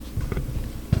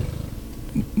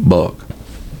Buck,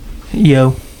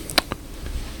 Yo.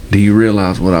 do you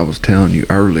realize what I was telling you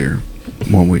earlier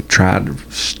when we tried to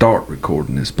start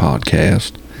recording this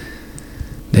podcast?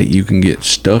 That you can get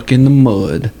stuck in the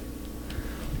mud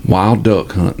wild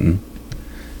duck hunting,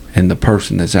 and the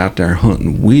person that's out there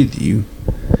hunting with you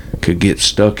could get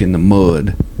stuck in the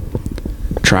mud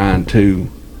trying to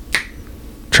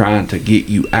get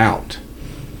you out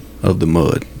of the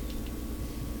mud.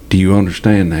 Do you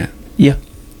understand that? Yeah.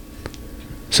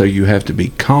 So you have to be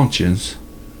conscious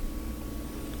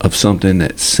of something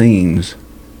that seems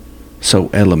so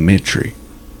elementary.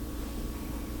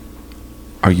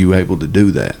 Are you able to do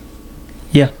that?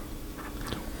 Yeah.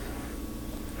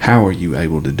 How are you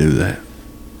able to do that?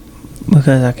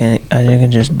 Because I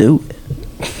can just do it.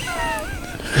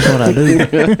 That's what I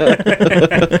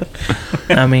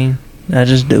do. I mean, I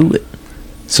just do it.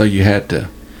 So you had to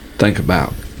think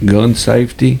about gun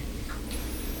safety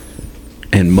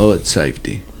and mud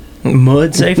safety.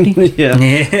 Mud safety? Yeah.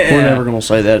 We're never going to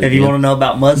say that If again. you want to know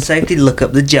about mud safety, look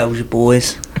up the Georgia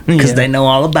boys. Because they know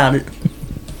all about it.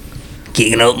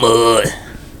 Kicking up mud.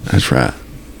 That's right.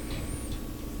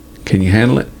 Can you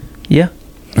handle it? Yeah.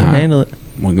 I can handle it.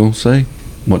 We're going to see.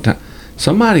 What time?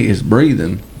 Somebody is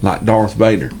breathing like Darth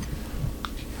Vader.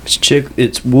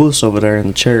 It's Wuss over there in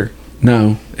the chair.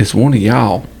 No, it's one of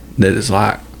y'all that is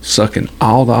like sucking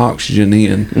all the oxygen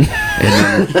in.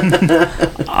 And then,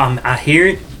 I hear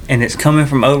it, and it's coming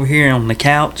from over here on the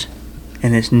couch,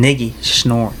 and it's Niggy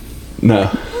snoring. no.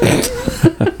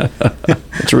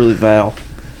 It's really Val.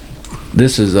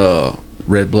 This is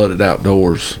Red Blooded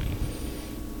Outdoors,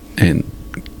 and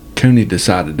Cooney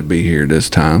decided to be here this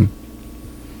time.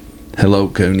 Hello,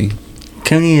 Cooney.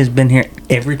 Cooney has been here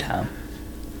every time.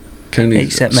 Cooney's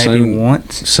Except maybe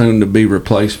once. Soon to be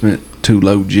replacement to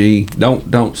Low G.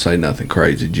 Don't say nothing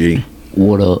crazy, G.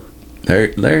 What up?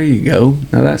 There you go.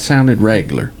 Now that sounded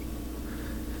regular.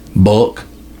 Buck,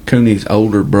 Cooney's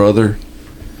older brother,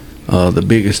 the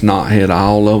biggest knothead of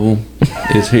all of them,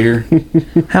 is here.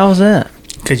 How's that?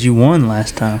 Because you won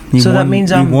last time. That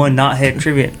means you won Knothead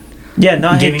Trivia. Yeah,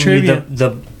 Knothead Giving Trivia.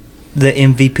 you the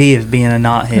MVP of being a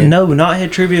knothead. No,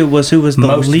 Knothead Trivia was who was the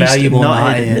Most least valuable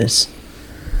knothead in knothead. this.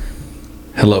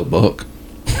 Hello, Buck.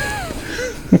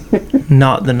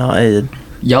 Not the knothead.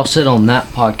 Y'all said on that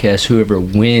podcast whoever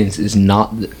wins is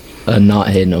not a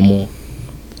knothead no more.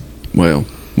 Well,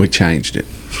 we changed it.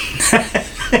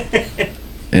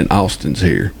 And Austin's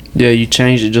here. Yeah, you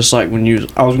changed it just like when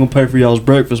I was going to pay for y'all's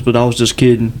breakfast, but I was just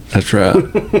kidding. That's right.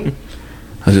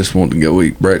 I just wanted to go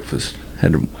eat breakfast.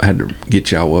 Had to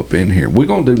get y'all up in here. We're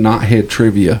going to do Knothead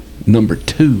Trivia number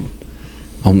 2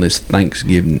 on this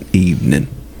Thanksgiving evening.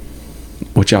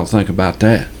 What y'all think about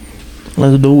that?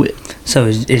 Let's do it. So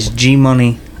is G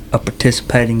Money a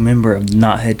participating member of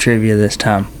Knothead Trivia this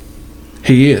time?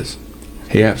 He is.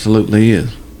 He absolutely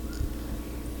is.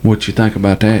 What you think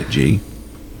about that, G?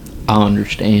 I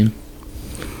understand.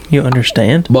 You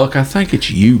understand? Buck, I think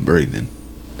it's you breathing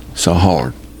so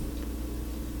hard.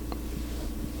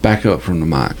 Back up from the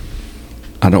mic.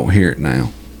 I don't hear it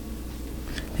now.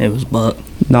 It was Buck.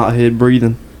 Knothead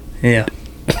breathing. Yeah.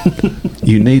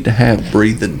 You need to have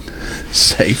breathing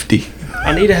safety.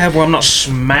 I need to have where I'm not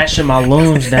smashing my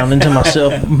lungs down into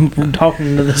myself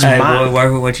talking to this Hey, mic. boy,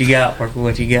 work with what you got. Work with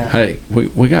what you got. Hey,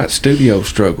 we got studio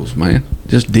struggles, man.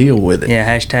 Just deal with it. Yeah,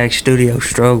 hashtag studio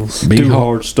struggles. Be Do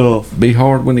hard stuff. Be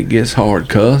hard when it gets hard,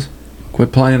 cuz.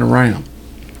 Quit playing around.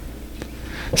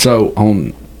 So,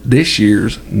 on this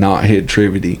year's Knothead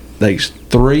Trivia, there's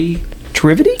 3.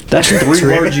 Trivity? That's 3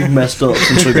 words you've messed up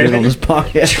since we've been on this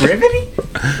podcast. Trivity?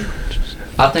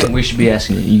 I think we should be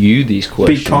asking you these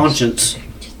questions. Be conscious.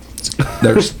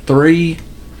 There's 3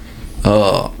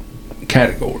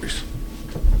 categories.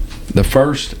 The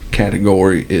first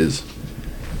category is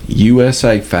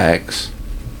USA facts.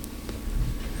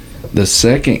 The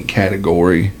second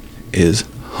category is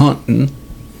hunting.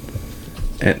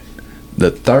 And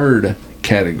the third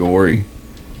category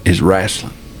is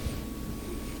wrestling.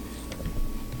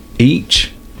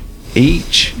 Each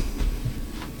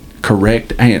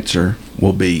correct answer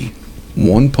will be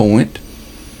 1 point.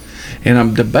 And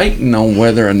I'm debating on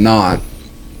whether or not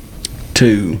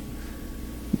to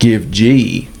give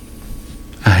G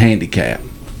a handicap.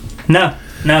 No.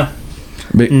 Nope.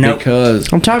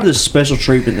 Because I'm tired of this special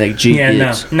treatment that G Yeah,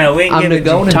 gets. no. We ain't I'm giving the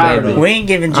golden tired baby. of- We ain't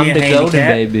giving G I'm a the golden handicap.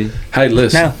 baby. hey,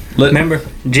 listen. No. Remember,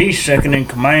 G's second in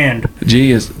command.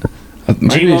 G is maybe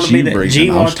G want it's to be you the breathing, G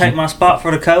want to Austin. take my spot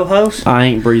for the co-host. I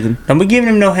ain't breathing. Don't be giving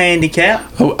him no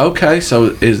handicap. Oh, okay.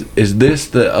 So is this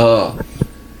the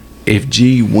if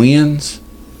G wins,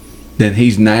 then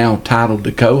he's now titled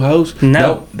to co-host?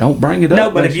 No. Don't bring it up. No,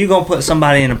 but if you're going to put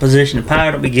somebody in a position of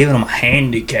power, don't be giving them a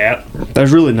handicap.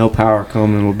 There's really no power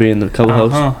coming with being the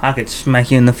co-host. I could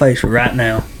smack you in the face right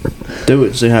now. Do it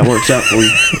and see how it works out for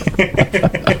you.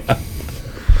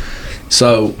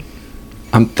 So,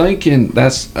 I'm thinking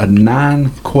that's a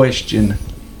 9-question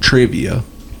trivia,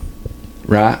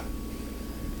 right?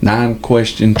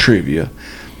 9-question trivia.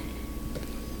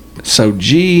 So,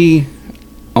 G,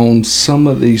 on some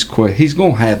of these questions, he's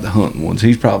going to have the hunting ones.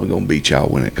 He's probably going to beat y'all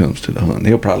when it comes to the hunting.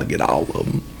 He'll probably get all of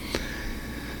them.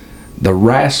 The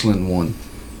wrestling one,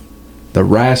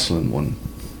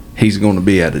 he's going to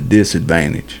be at a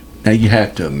disadvantage. Now, you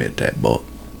have to admit that, Buck.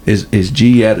 Is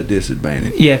G at a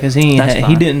disadvantage? Yeah, because he That's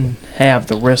didn't have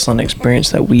the wrestling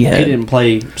experience that we had. He didn't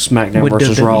play SmackDown With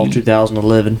versus Raw WWE.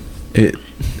 2011.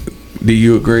 Do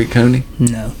you agree, Cooney?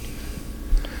 No.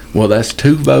 Well, that's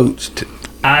 2 votes.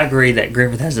 I agree that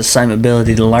Griffith has the same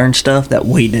ability to learn stuff that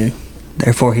we do.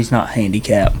 Therefore, he's not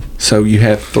handicapped. So you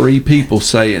have 3 people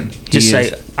saying.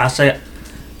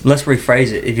 Let's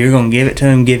rephrase it. If you're going to give it to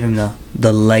him, give him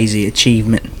the lazy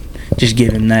achievement. Just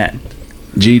give him that.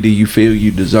 G, do you feel you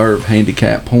deserve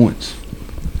handicap points?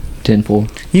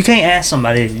 10-4. You can't ask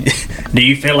somebody, do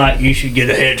you feel like you should get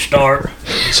a head start?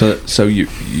 So you're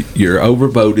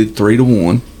overvoted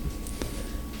 3-1.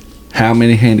 How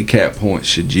many handicap points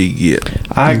should G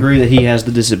get? I agree that he has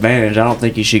the disadvantage. I don't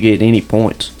think he should get any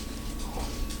points.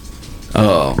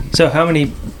 So how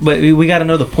many? But we got to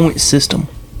know the point system.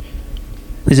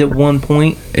 Is it 1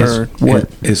 point or what?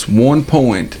 It's 1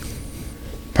 point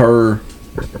per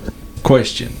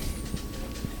question.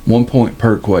 1 point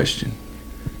per question.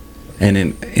 And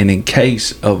in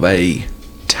case of a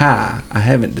tie, I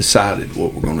haven't decided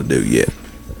what we're going to do yet.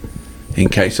 In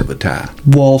case of a tie.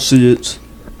 Wall sits.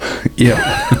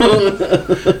 Yeah.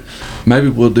 Maybe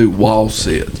we'll do wall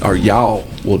sits, or y'all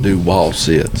will do wall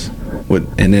sits,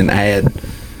 and then add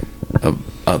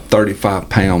a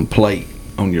 35-pound plate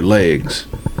on your legs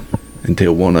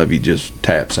until one of you just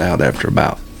taps out after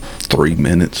about 3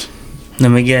 minutes. Let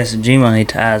me guess, if G-Money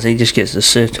ties, he just gets to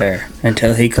sit there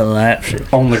until he collapses.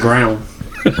 On the ground.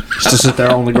 Just to sit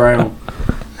there on the ground.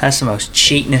 That's the most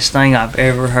cheatingest thing I've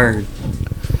ever heard.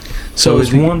 So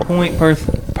it's 1 point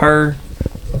per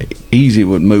Easy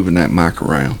with moving that mic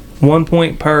around. 1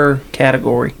 point per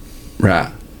category.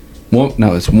 Right.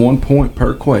 It's 1 point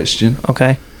per question.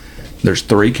 Okay. There's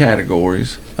 3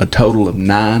 categories, a total of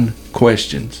 9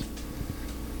 questions.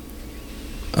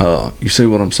 You see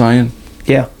what I'm saying?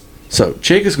 Yeah. So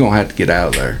Chica's gonna have to get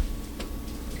out of there.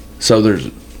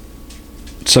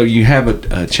 So you have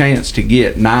a chance to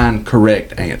get 9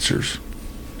 correct answers.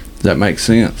 Does that make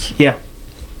sense? Yeah.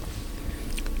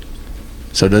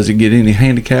 So does he get any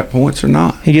handicap points or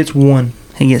not? He gets 1.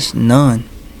 He gets none.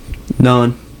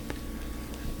 None.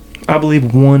 I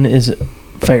believe 1 is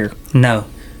fair. No.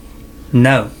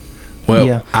 Well,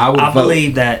 Yeah. I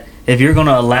believe that if you're going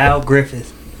to allow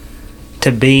Griffith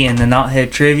to be in the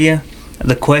Knothead Trivia,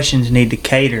 the questions need to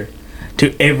cater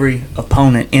to every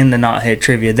opponent in the Knothead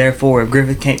Trivia. Therefore, if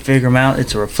Griffith can't figure them out,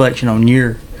 it's a reflection on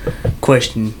your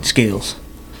question skills.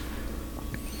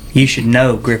 You should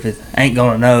know Griffith ain't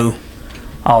going to know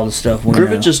all the stuff we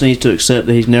Griffith know. just needs to accept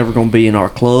that he's never going to be in our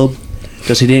club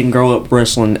because he didn't grow up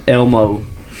wrestling Elmo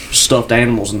stuffed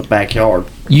animals in the backyard.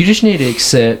 You just need to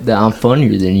accept that I'm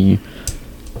funnier than you.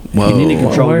 Well, You need to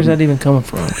control Where's him. that even coming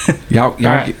from? y'all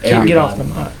Alright, get off the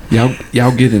mic.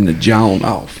 y'all get in the John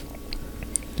off.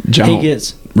 John, He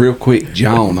gets real quick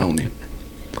John on him.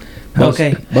 Bust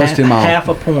him off. half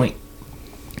a point.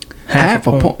 Half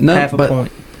a point? No, half a but-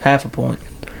 point. Half a point.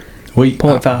 We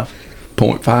 0.5.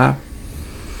 0.5.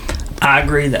 I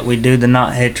agree that we do the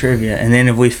Knothead Trivia, and then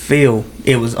if we feel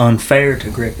it was unfair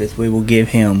to Griffith, we will give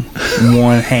him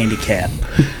 1 handicap.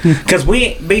 Because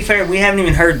be fair, we haven't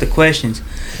even heard the questions,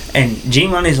 and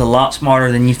G-Money's a lot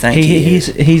smarter than you think he is.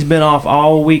 He's been off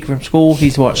all week from school.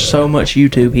 He's watched so much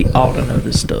YouTube. He ought to know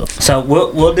this stuff. So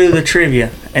we'll do the trivia,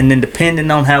 and then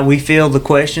depending on how we feel the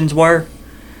questions were,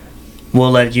 we'll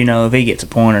let you know if he gets a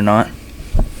point or not.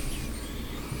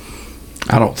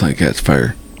 I don't think that's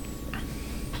fair.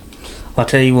 I'll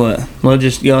tell you what, we'll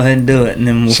just go ahead and do it, and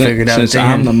then we'll figure it out. Since then.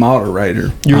 I'm the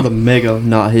moderator, You're the mega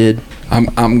knothead.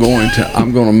 I'm going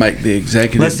to make the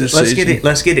executive decision.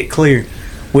 Let's get it clear.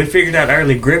 We figured out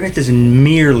early, Griffith is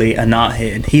merely a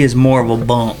knothead. He is more of a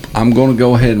bump. I'm going to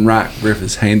go ahead and write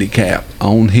Griffith's handicap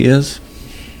on his,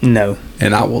 No.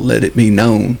 and I will let it be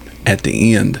known at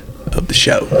the end of the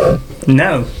show.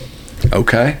 No.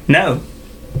 Okay? No.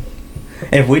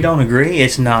 If we don't agree,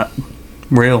 it's not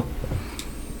real.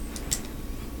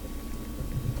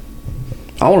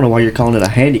 I want to know why you're calling it a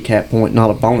handicap point,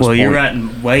 not a bonus Well, point. you're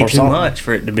writing way Or too something. much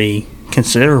for it to be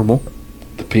considerable.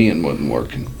 The pen wasn't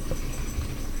working.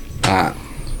 Alright.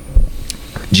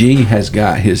 G has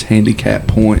got his handicap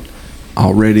point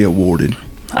already awarded.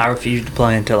 I refuse to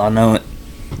play until I know it.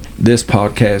 This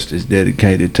podcast is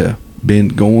dedicated to Ben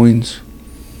Goins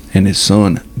and his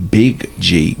son, Big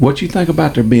G. What you think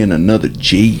about there being another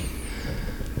G?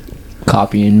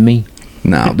 Copying me.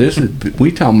 Now, this is,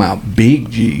 we talking about Big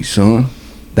G, son.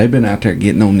 They've been out there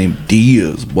getting on them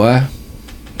deals, boy.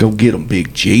 Go get them,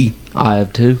 Big G. I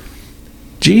have too.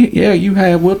 G, yeah, you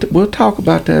have. We'll talk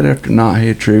about that after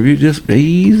Knothead Trivia. Just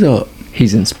ease up.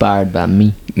 He's inspired by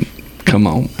me. Come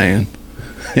on, man.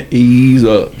 Ease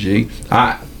up, G.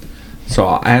 Alright. So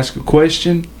I'll ask a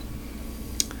question.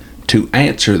 To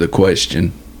answer the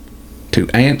question,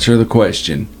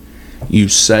 you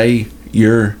say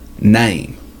your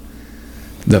name.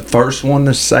 The first one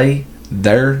to say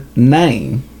their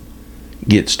name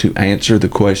gets to answer the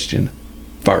question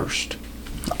first.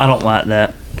 I don't like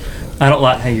that. I don't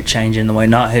like how you're changing the way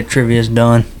Knothead Trivia is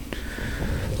done.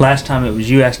 Last time it was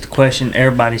you asked the question,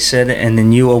 everybody said it, and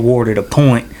then you awarded a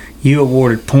point. You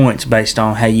awarded points based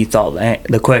on how you thought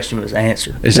the question was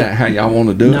answered. Is that how y'all want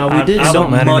to do No, it? we did I don't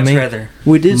would matter to much me. rather.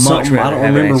 We did much something. I rather don't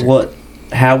have it remember answered.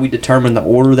 how we determined the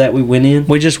order that we went in.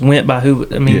 We just went by who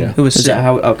was Is that sitting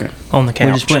how? Okay. on the We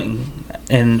couch. just went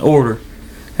in order.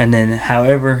 And then,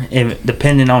 however,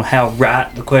 depending on how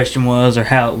right the question was or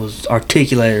how it was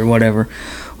articulated or whatever,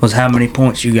 was how many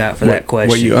points you got for that question.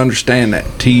 Well, you understand that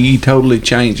TE totally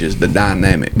changes the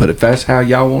dynamic. But if that's how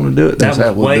y'all want to do it, that's that how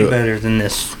was we'll way do it. better than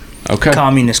this Okay.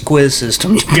 communist quiz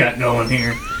system you got going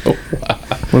here.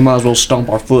 We might as well stomp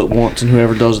our foot once, and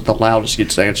whoever does it the loudest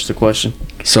gets to answer the question.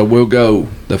 So we'll go,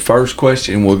 the first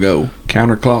question will go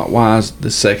counterclockwise,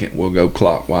 the second will go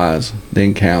clockwise,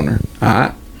 then counter. All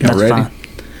right? Y'all That's ready? fine.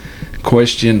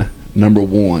 Question number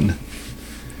 1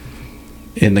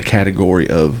 in the category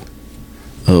of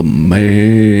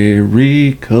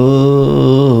America.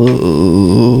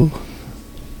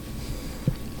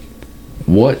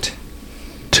 What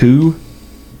 2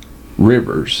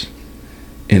 rivers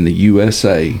in the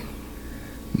USA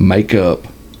make up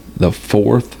the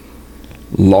 4th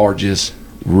largest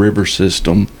river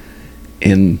system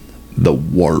in the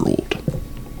world?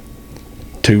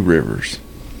 2 rivers.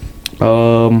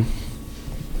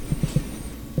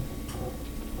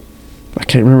 I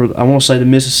can't remember. I want to say the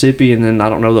Mississippi, and then I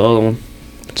don't know the other one.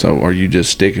 So are you just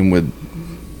sticking with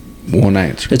one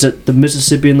answer? Is it the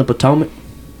Mississippi and the Potomac?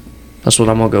 That's what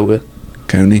I'm gonna go with.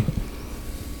 Cooney?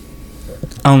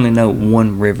 I only know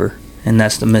one river, and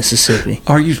that's the Mississippi.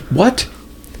 Are you what?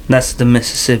 That's the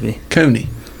Mississippi. Cooney.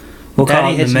 We'll call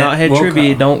Daddy it has the not had we'll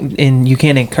trivia. call- And you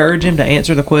can't encourage him to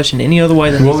answer the question any other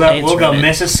way than We'll he's go, answering we'll go it.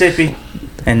 Mississippi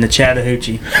and the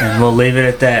Chattahoochee, and we'll leave it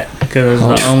at that because those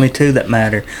are the only 2 that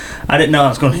matter. I didn't know I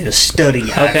was going to need a study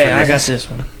guide. Okay, for I got this. this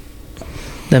one.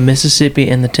 The Mississippi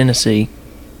and the Tennessee.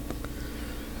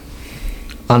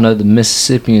 I know the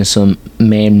Mississippi is some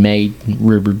man-made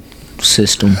river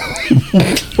system.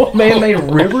 What man-made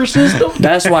river system?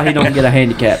 That's why he don't get a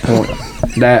handicap point.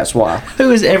 That's why. Who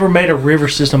has ever made a river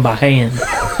system by hand?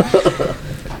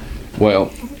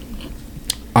 Well,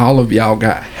 all of y'all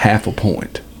got half a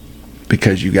point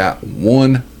because you got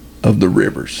one of the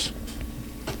rivers.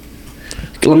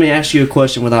 Let me ask you a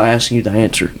question without asking you to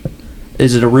answer.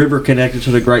 Is it a river connected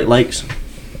to the Great Lakes?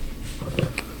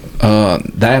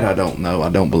 That I don't know. I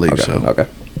don't believe so. Okay.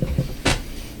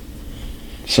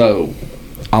 So,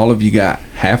 all of you got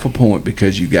half a point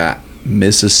because you got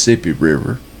Mississippi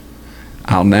River.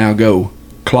 I'll now go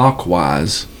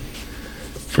clockwise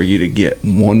for you to get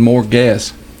one more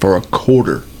guess for a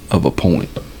quarter of a point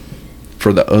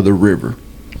for the other river.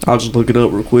 I'll just look it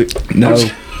up real quick. No.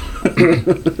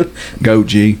 Go,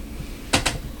 G.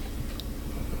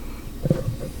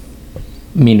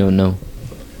 Me no know.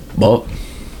 Buck.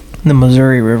 The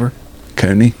Missouri River.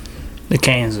 Cooney. The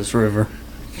Kansas River.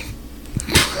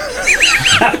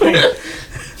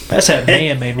 That's a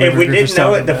man-made river. If we didn't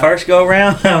know it the first go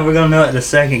around, we're gonna know it the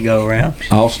second go around.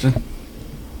 Austin.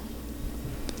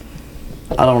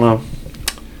 I don't know.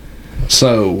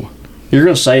 So, You're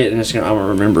gonna say it, and I'm gonna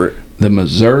remember it. the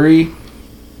Missouri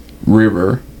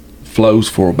River flows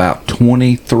for about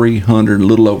 2,300, a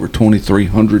little over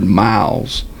 2,300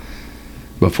 miles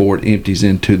before it empties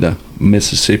into the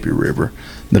Mississippi River.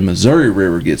 The Missouri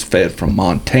River gets fed from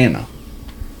Montana.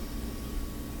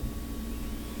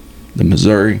 The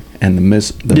Missouri and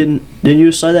the Didn't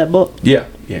you say that, Buck? Yeah,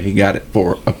 he got it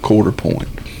for a quarter point.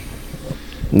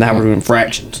 Now we're doing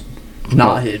fractions.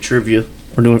 Not hit trivia.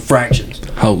 We're doing fractions.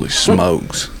 Holy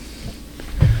smokes.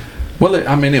 Well,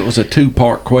 it was a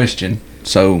 2-part question.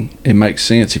 So it makes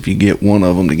sense if you get one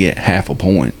of them to get half a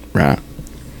point, right?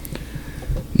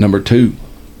 Number 2.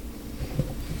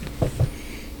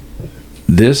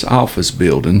 This office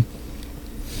building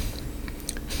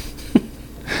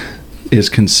is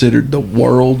considered the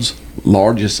world's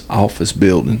largest office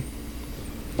building.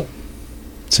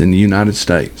 It's in the United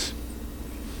States.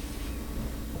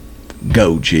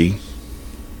 Go, G.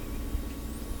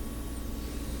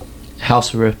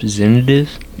 House of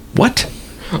Representatives? What?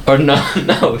 Or no.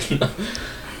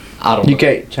 I don't know. You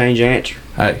can't change your answer.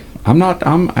 Hey,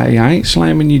 I ain't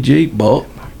slamming you, G, but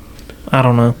I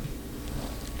don't know.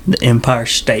 The Empire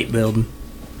State Building.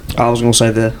 I was gonna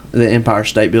say the Empire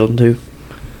State Building too.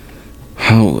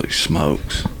 holy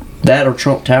smokes. That or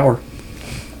Trump Tower.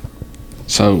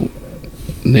 So,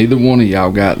 neither one of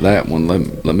y'all got that one.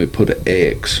 Let me put an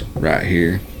X right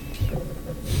here.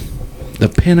 The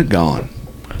Pentagon.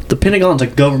 The Pentagon's a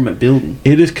government building.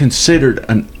 It is considered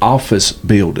an office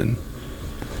building.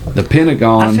 The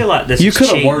Pentagon. I feel like this You is could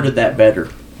have cheap. worded that better.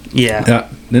 Yeah.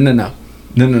 No.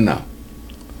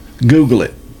 Google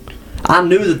it. I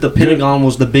knew that the Pentagon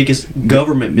was the biggest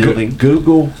government building.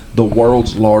 Google the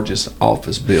world's largest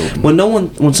office building.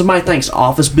 When somebody thinks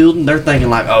office building, they're thinking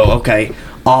like, oh, okay,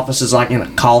 office is like in a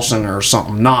call center or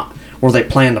something, not where they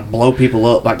plan to blow people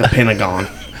up like the Pentagon.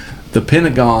 The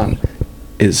Pentagon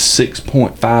is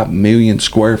 6.5 million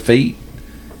square feet,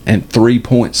 and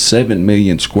 3.7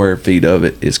 million square feet of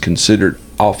it is considered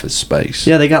office space.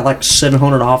 Yeah, they got like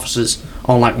 700 offices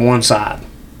on like one side.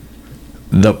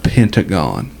 The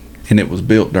Pentagon. And it was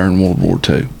built during World War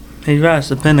II. He's right, it's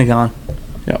the Pentagon.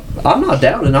 Yep. I'm not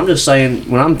doubting. I'm just saying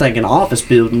when I'm thinking office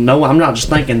building, no, I'm not just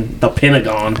thinking the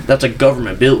Pentagon. That's a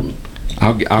government building.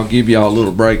 I'll give y'all a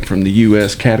little break from the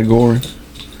U.S. category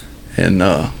and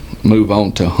move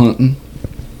on to hunting.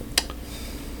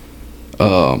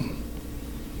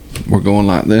 We're going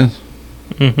like this.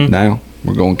 Mm-hmm. Now,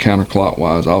 we're going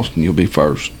counterclockwise. Austin, you'll be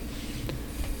first.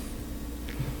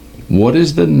 What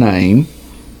is the name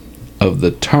of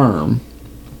the term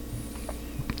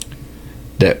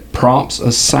that prompts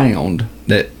a sound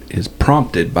that is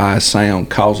prompted by a sound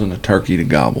causing a turkey to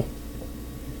gobble?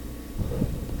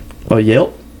 A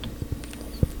yelp?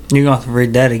 You're going to have to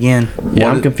read that again.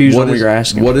 Yeah, I'm confused on what you're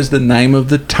asking. What is the name of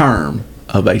the term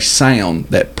of a sound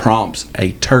that prompts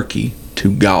a turkey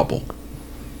to gobble?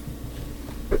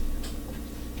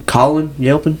 Calling?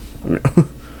 Yelping?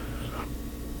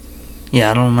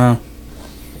 Yeah, I don't know.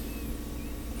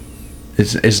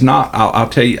 It's not. I'll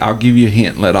tell you. I'll give you a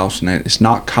hint. And let Austin know. It's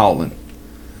not calling.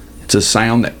 It's a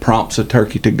sound that prompts a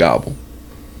turkey to gobble,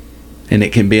 and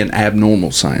it can be an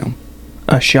abnormal sound.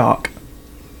 A shock.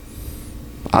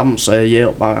 I'm going to say a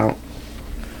yelp. I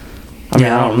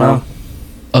don't know.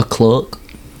 A cluck?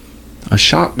 A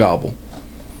shock gobble.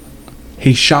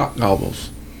 He shock gobbles.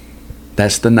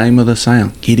 That's the name of the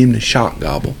sound. Get him to shock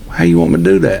gobble. How you want me to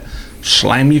do that?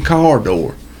 Slam your car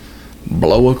door.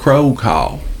 Blow a crow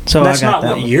call. So That's I got not that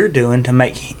what one. you're doing to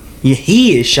make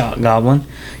he is shock gobbling.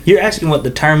 You're asking what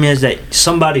the term is that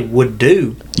somebody would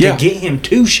do to Yeah. get him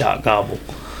to shock gobble.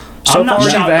 So I'm not far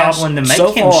shock you've asked- gobbling to make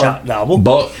so him far- shock gobble.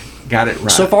 Buck got it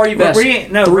right. So far you've asked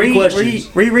three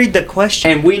questions. Reread the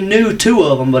question. And we knew two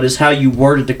of them, but it's how you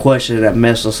worded the question that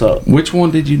messed us up. Which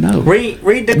one did you know?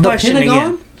 Read the question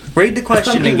Pentagon? again. Read the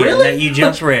question again Really? that you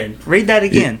just read. Read that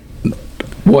again.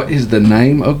 What is the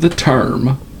name of the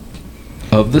term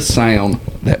of the sound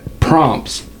that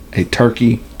prompts a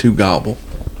turkey to gobble?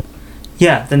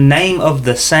 Yeah, the name of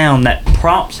the sound that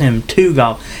prompts him to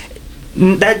gobble.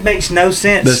 That makes no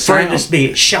sense The for it sound- to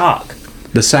be shock.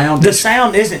 The sound. The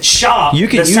sound isn't shock. You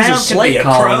could the use sound a slate could be a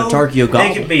call and crow. a turkey will It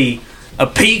gobble. could be a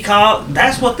peacock.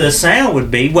 That's what the sound would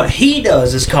be. What he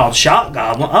does is called shock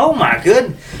gobbling. Oh my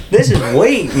goodness, this is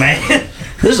weak, man.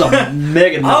 This is a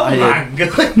mega Oh knothead. my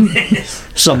goodness.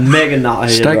 It's a mega knothead.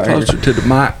 Stay right closer here. to the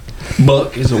mic.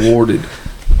 Buck is awarded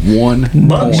 1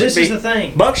 Buck point. should This be- is the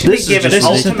thing. Buck should This is be given just-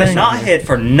 this is the ultimate thing. knothead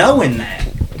for knowing that.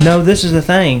 No, this is the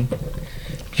thing.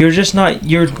 You're just not.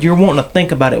 You're wanting to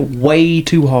think about it way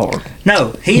too hard.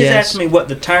 No, he's Yes. asking me what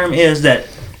the term is that,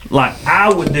 like,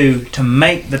 I would do to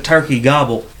make the turkey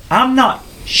gobble. I'm not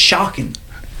shocking.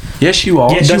 Yes, you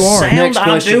are. Yes, The you are. sound Next I'm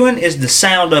question. doing is the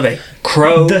sound of a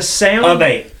crow. The sound- of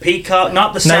a peacock,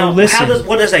 not the No, sound. listen.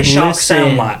 What does a shock Listen.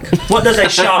 sound like? What does a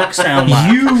shock sound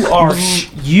like?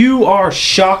 You are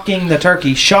shocking the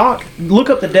turkey. Shock.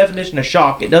 Look up the definition of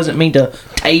shock. It doesn't mean to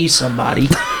tase somebody.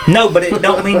 No, but it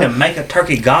don't mean to make a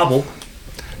turkey gobble.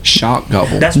 Shock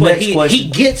gobble. That's what Next he question.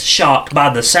 gets shocked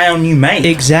by the sound you make.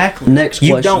 Exactly. Next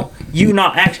You question. you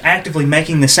not actively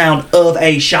making the sound of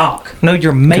a shock. No,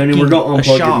 you're Cooney, making we're going a to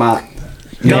unplug your shock. mic.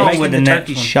 Go Making with the the next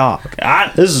turkey one. shock.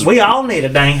 We all need a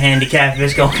dang handicap if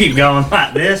it's gonna keep going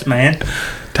like this, man.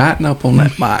 Tighten up on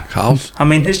that mic, Hoss. I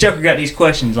mean, this joker got these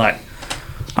questions like,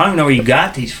 I don't even know where you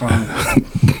got these from.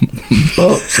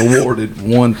 Bucks awarded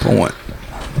 1 point.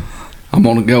 I'm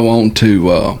gonna go on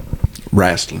to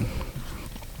wrestling.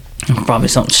 Probably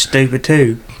something stupid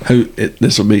too.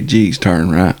 This will be G's turn,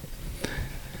 right?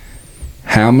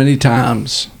 How many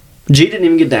times? G didn't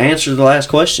even get to answer the last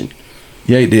question.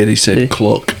 Yeah, he did. He said Did he?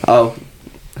 cluck. Oh,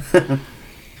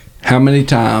 How many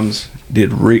times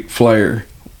did Ric Flair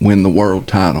win the world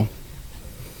title?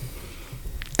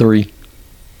 3.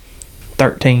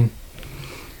 13.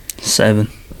 7.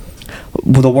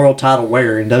 with a world title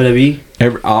where in WWE?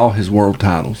 All his world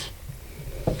titles.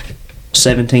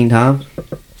 17 times.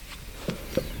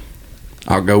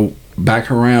 I'll go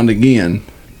back around again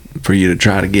for you to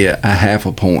try to get a half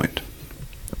a point.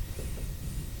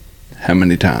 How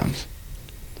many times?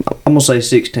 I'm gonna say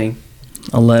 16.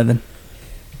 11.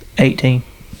 18.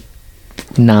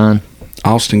 9.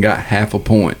 Austin got half a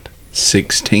point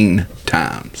 16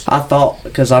 times. I thought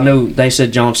because I knew they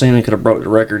said John Cena could have broke the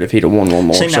record if he'd have won one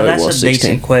more. See, now so that's it a was 16.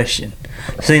 decent question.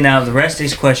 See, now if the rest of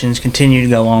these questions continue to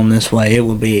go on this way, it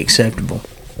would be acceptable.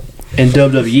 In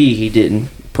WWE, he didn't.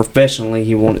 Professionally,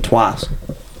 he won it twice.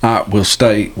 All right, we'll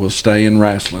stay in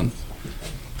wrestling.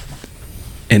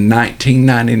 In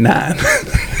 1999,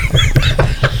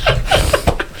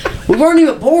 We weren't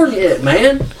even born yet,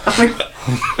 man. I mean,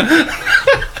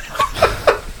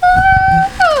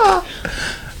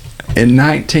 in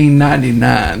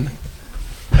 1999,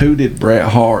 who did Bret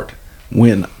Hart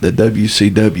win the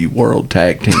WCW World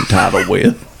Tag Team title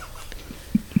with?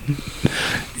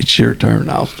 It's your turn,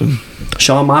 Austin.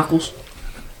 Shawn Michaels.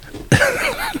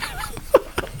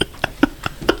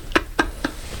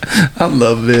 I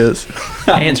love this.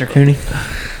 Answer, Cooney.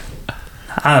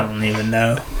 I don't even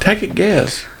know. Take a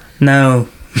guess. No.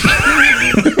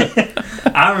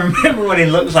 I remember what he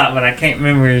looks like, but I can't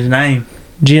remember his name.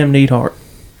 Jim Neidhart.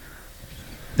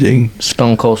 Gene,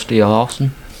 Stone Cold Steve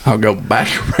Austin. I'll go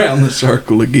back around the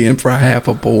circle again for a half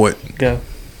a point. Go.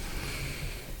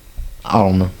 I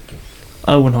don't know.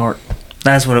 Owen Hart.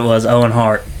 That's what it was, Owen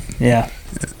Hart. Yeah.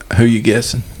 Who you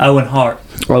guessing? Owen Hart.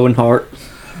 Owen Hart.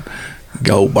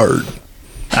 Goldberg.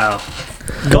 Oh.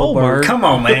 Goldberg. Come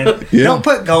on, man. Yeah. Don't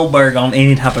put Goldberg on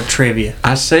any type of trivia.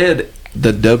 I said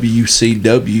the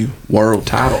WCW World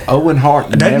title. Owen Hart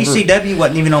never. WCW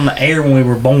wasn't even on the air when we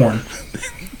were born.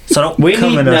 So don't We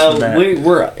come need at to us know. with that.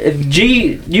 We're if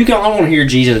G. You can. I don't want to hear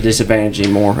G's at a disadvantage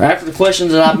anymore. After the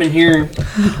questions that I've been hearing,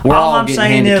 we're all All I'm getting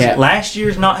saying handicapped. is last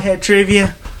year's Knothead trivia,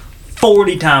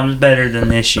 40 times better than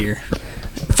this year.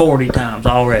 40 times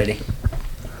already.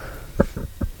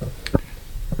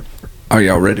 Are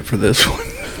y'all ready for this one?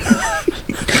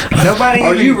 Nobody.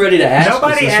 Are you ready to ask us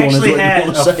Nobody this one, is actually what you had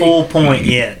wanna a say? full point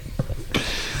yet.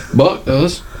 Buck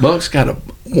does. Buck's got a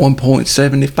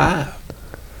 1.75.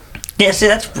 Yeah, see,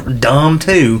 that's dumb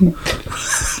too.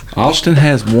 Austin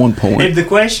has 1 point. If the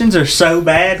questions are so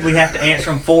bad, we have to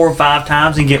answer them 4 or 5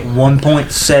 times and get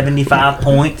 1.75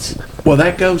 points. Well,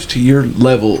 that goes to your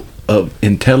level of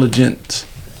intelligence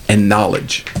and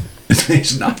knowledge.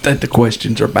 It's not that the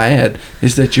questions are bad.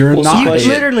 It's that you're Well, not. You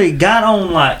literally got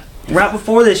on like right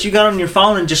before this. You got on your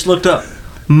phone and just looked up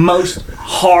most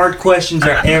hard questions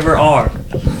there ever are.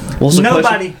 What's the question?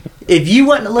 Nobody. If you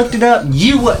wouldn't have looked it up,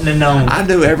 you wouldn't have known I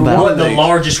knew every But one what of the these.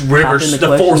 largest river, Type in the the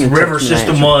question fourth and river text me the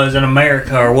system answer. was in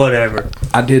America or whatever.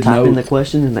 I did Type in know. the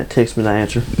question and that text me the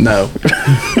answer. No.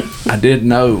 I did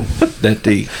know that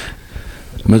the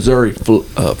Missouri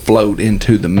flowed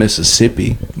into the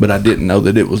Mississippi, but I didn't know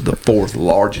that it was the fourth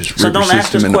largest So river don't ask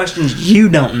us system. questions you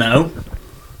don't know.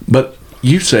 But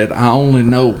you said I only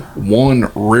know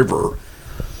one river,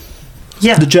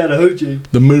 Yeah. The Chattahoochee.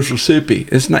 the Mississippi.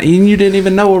 It's not. And you didn't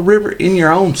even know a river in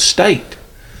your own state.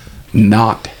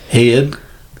 Knothead.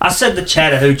 I said the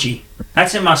Chattahoochee.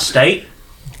 That's in my state.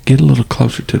 Get a little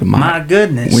closer to the mic My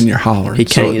goodness. when you're hollering, He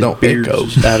so can't it get don't his beard echo.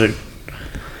 just out of.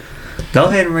 Go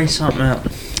ahead and read something else.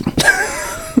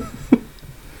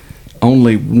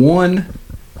 Only 1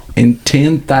 in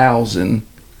 10,000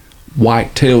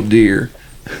 white-tailed deer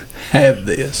have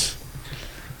this.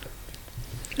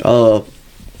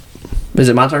 Is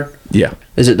it my turn? Yeah.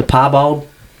 Is it the piebald?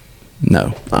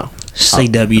 No. Oh.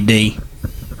 CWD.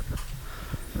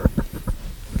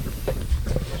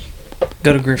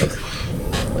 Go to Griffith.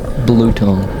 Blue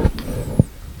tongue.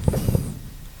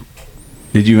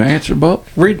 Did you answer, Buck?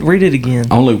 Read it again.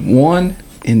 Only 1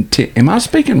 in 10. Am I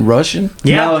speaking Russian?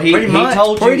 Yeah, no, he, pretty he much.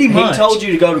 told you. Pretty He much. told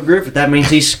you to go to Griffith. That means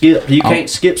he skipped. You can't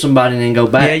skip somebody and then go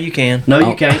back. Yeah, you can. No,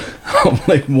 you can't.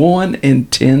 Only 1 in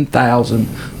 10,000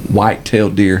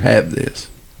 white-tailed deer have this.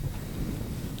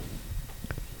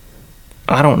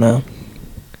 I don't know.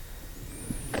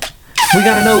 We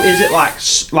gotta know. Is it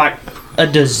like a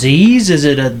disease? Is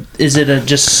it a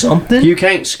just something? You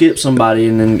can't skip somebody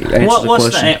and then answer the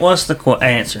question. What's the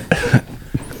answer?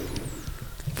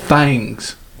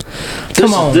 Fangs.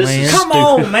 Come on, man. Come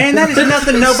on, man. That is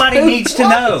nothing nobody needs to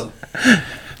know.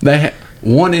 They have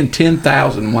 1 in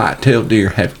 10,000 white-tailed deer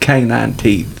have canine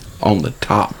teeth on the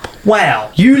top.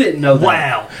 Wow. You didn't know that.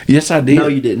 Wow. Yes, I did. No,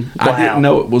 you didn't. I didn't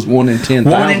know it was 1 in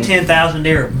 10,000. 1 in 10,000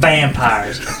 deer are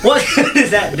vampires. What good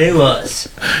does that do us?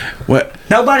 What?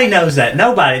 Nobody knows that.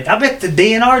 Nobody. I bet the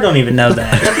DNR don't even know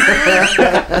that.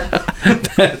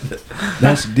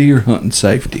 That's deer hunting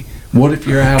safety. What if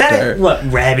you're out there? What,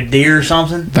 rabid deer or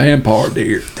something? Vampire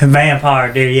deer. The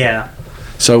vampire deer, yeah.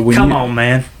 So when Come on,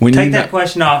 man. Take that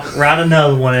question off, write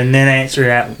another one, and then answer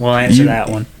that. We'll answer that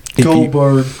one.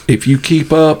 If you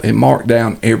keep up and mark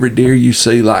down every deer you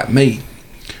see like me,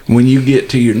 when you get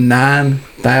to your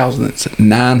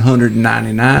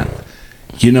 9,999th,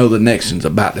 you know the next one's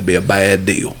about to be a bad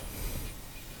deal.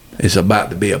 It's about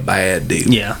to be a bad deal.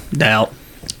 Yeah, doubt.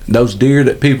 Those deer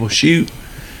that people shoot,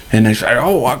 and they say,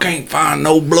 "Oh, I can't find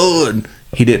no blood."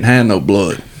 He didn't have no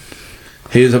blood.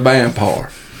 He's a vampire.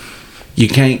 You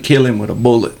can't kill him with a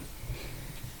bullet.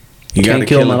 You can't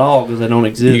kill them at all because they don't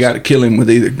exist. You got to kill him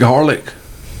with either garlic,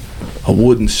 a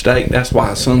wooden stake. That's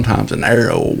why sometimes an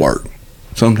arrow will work.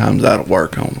 Sometimes that'll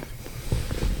work on them.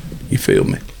 You feel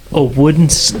me? A wooden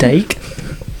stake?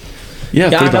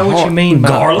 Yeah, I know what you mean by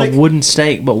garlic. A wooden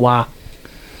stake, but why?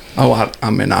 Oh, I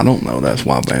mean, I don't know. That's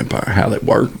why vampire, how they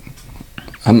work.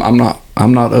 I'm not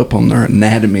up on their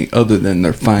anatomy other than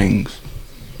their fangs.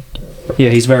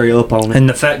 Yeah, he's very up on it. And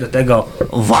the fact that they go,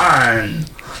 1,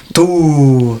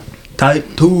 2, type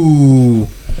 2.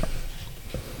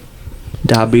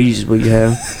 Diabetes is what you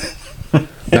have.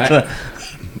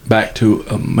 Back to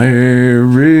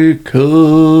America.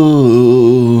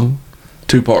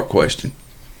 2-part question.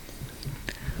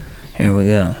 Here we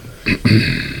go.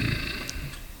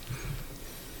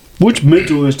 Which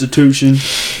mental institution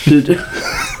did...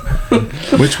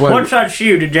 Which way? What side of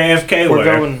shoe did JFK We're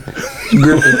wear? going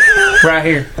Griffin. Right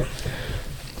here.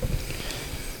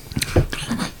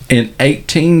 In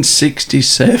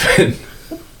 1867,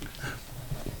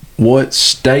 what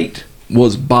state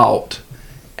was bought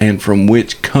and from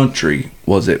which country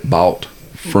was it bought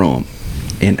from?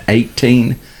 In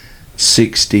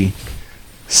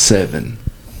 1867.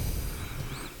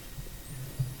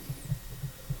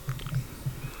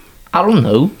 I don't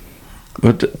know.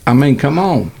 But, I mean, come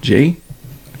on, G.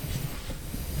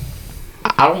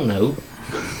 I don't know.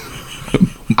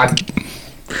 I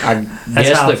That's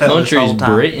guess how I the felt this country's whole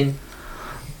time. Britain.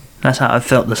 That's how I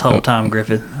felt this whole time,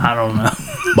 Griffith. I don't know.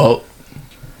 But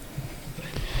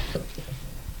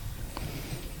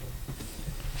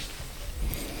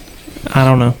I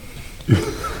don't know.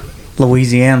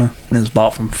 Louisiana. It was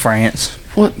bought from France.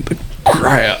 what the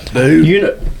crap, dude? You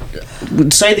know...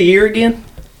 Say the year again?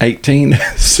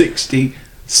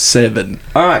 1867.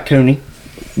 All right, Cooney.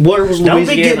 Where was Louisiana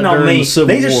Don't be getting on during me. the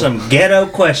Civil These War? are some ghetto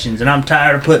questions, and I'm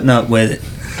tired of putting up with it.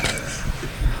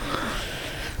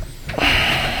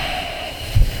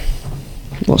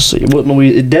 Let's see.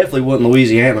 It definitely wasn't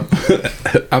Louisiana.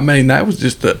 I mean, that was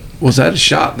just was that a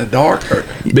shot in the dark or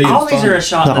being All these funny? are a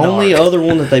shot The in the only dark. other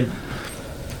one that they...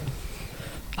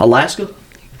 Alaska?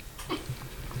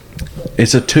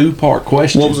 It's a 2-part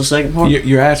question. What was the second part?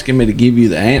 You're asking me to give you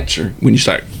the answer when you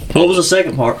say, What was the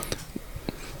second part?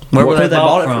 Where were Who they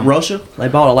bought it from? Russia? They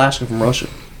bought Alaska from Russia.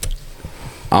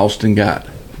 Austin got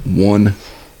 1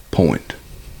 point.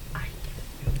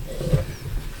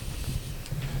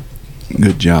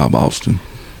 Good job, Austin.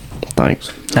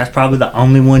 Thanks. That's probably the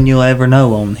only one you'll ever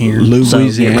know on here. So get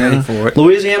Louisiana. ready for it.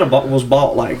 Louisiana was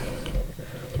bought like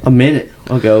a minute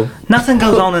ago. Nothing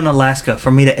goes on in Alaska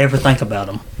for me to ever think about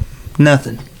them.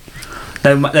 Nothing.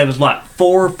 There was like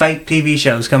 4 fake TV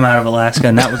shows come out of Alaska,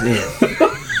 and that was it.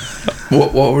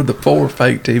 What were the 4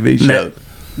 fake TV shows?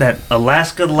 That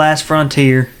Alaska, the Last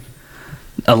Frontier,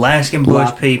 Alaskan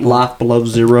Bush people, Life Below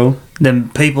Zero. them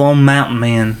people on Mountain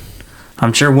Men.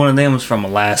 I'm sure one of them was from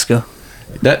Alaska.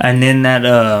 That And then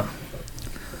that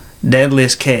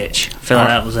Deadliest Catch. I feel like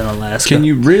that was in Alaska. can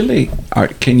you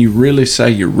really say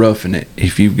you're roughing it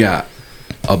if you've got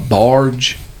a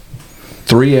barge,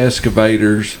 3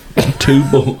 excavators,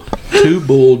 2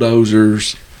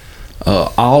 bulldozers,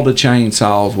 all the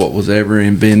chainsaws what was ever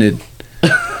invented?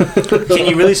 Can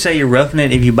you really say you're roughing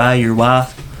it if you buy your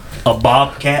wife a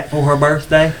bobcat for her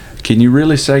birthday? Can you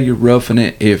really say you're roughing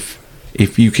it if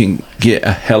you can get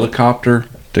a helicopter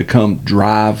to come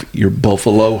drive your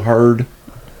buffalo herd?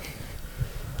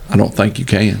 I don't think you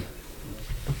can.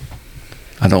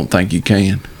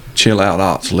 Chill out,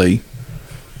 Oxley.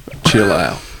 Chill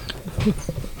out.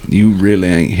 You really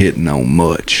ain't hitting on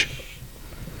much.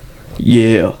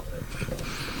 Yeah.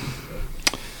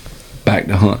 Back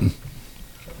to hunting.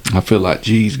 I feel like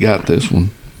G's got this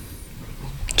one.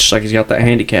 Just like he's got that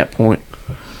handicap point.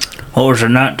 What was a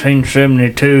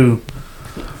 1972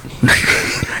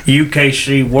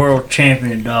 UKC World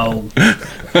Champion dog?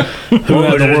 What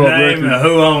was his name and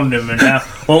who owned him and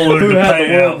what was Who the had the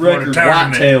payout world for the record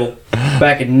tournament? whitetail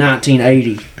back in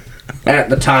 1980 at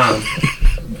the time?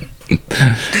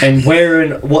 And where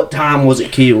and what time was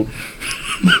it killed?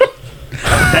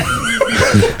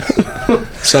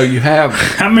 So you have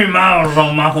How many miles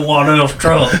on Michael Waddell's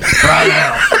truck right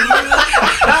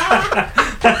now?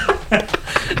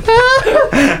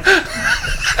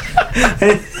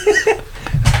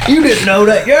 You didn't know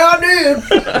that? Yeah, I did.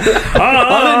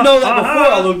 I didn't know that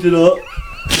before I looked it up.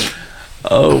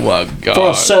 oh my Before I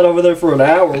god. sat over there for an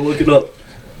hour looking up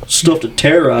stuff to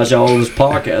terrorize y'all on this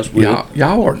podcast with.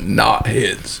 Y'all are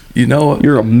knotheads. You know what?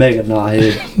 You're a mega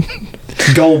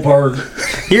knothead. Goldberg.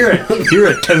 You're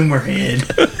a tumor head.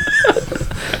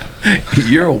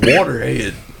 You're a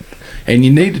waterhead. And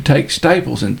you need to take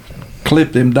staples and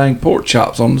clip them dang pork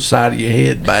chops on the side of your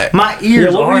head back. My Yeah,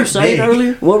 ears what were you aren't saying big.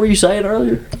 earlier? What were you saying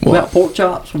earlier? What? About pork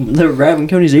chops? They were grabbing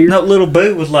Cooney's ear? No, little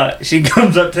Boo was like, she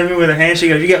comes up to me with her hand. She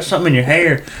goes, "You got something in your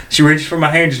hair." She reaches for my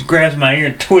hair and just grabs my ear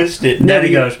and twists it. And No, Daddy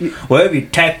you- goes, "Well, if you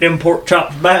tack them pork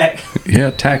chops back." Yeah,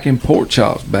 tacking pork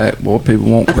chops back. Boy, people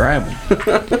won't grab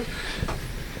them.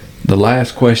 The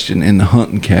last question in the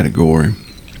hunting category.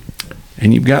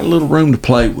 And you've got a little room to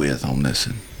play with on this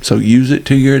one. So use it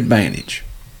to your advantage.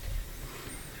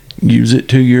 Use it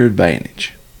to your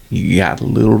advantage. You got a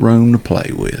little room to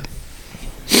play with.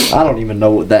 I don't even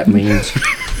know what that means.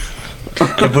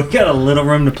 If we got a little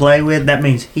room to play with, that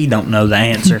means he don't know the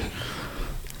answer.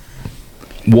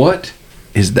 What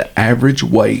is the average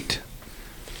weight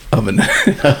of an,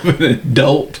 of an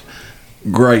adult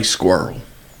gray squirrel?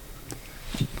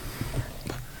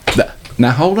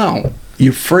 Now hold on.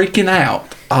 You're freaking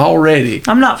out already.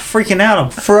 I'm not freaking out. I'm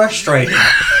frustrated.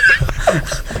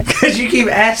 Because you keep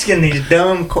asking these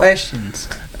dumb questions.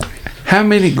 How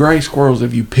many gray squirrels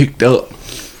have you picked up?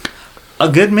 A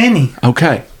good many.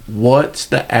 Okay. What's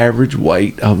the average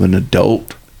weight of an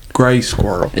adult gray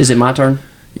squirrel? Is it my turn?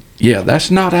 Yeah, that's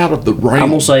not out of the range. I'm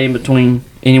going to say in between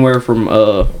anywhere from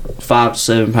 5 to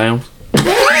 7 pounds.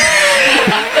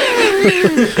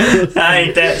 I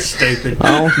ain't that stupid.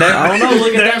 I don't know.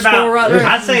 Look at They're that squirrel right there.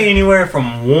 I'd say anywhere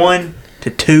from 1 to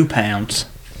 2 pounds.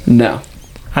 No.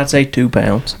 I'd say 2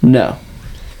 pounds. No.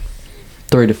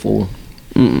 3 to 4.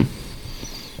 Mm-mm.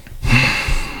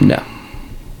 No.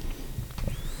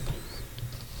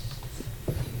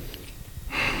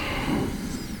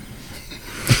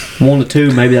 One to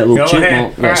two, maybe that little Go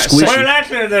chipmunk, ahead. that Well, squishy.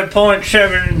 actually, they're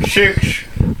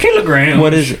 0.76 kilograms.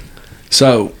 What is it?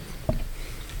 So,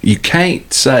 you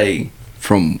can't say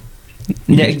from...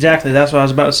 Yeah, exactly. That's what I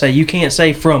was about to say. You can't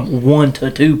say from 1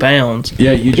 to 2 pounds.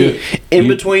 Yeah, you just... In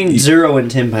between 0 and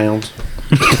 10 pounds.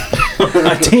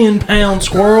 A 10-pound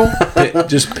squirrel?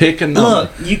 just pick a number.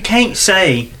 Look, you can't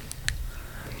say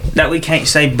that we can't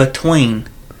say between.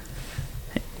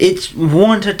 It's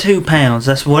 1 to 2 pounds.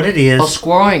 That's what it is. A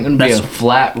squirrel ain't gonna be a That's-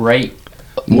 flat rate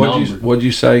number. What'd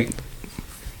you say?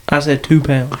 I said 2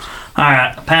 pounds. All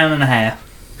right, 1.5 pounds.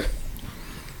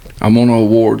 I'm going to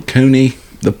award Cooney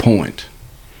the point.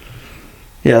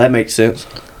 Yeah, that makes sense.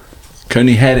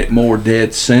 Cooney had it more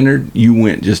dead centered. You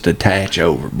went just a touch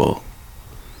over, Buck.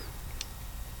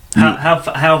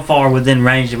 How far within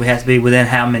range do we have to be? Within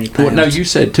how many pounds? Well, no, you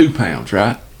said 2 pounds,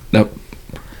 right? No,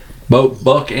 both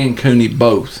Buck and Cooney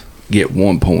both get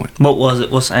 1 point. What was it?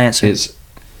 What's the answer? It's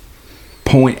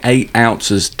 0.8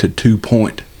 ounces to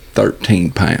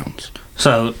 2.13 pounds.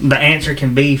 So the answer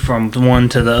can be from one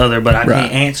to the other, but I Right.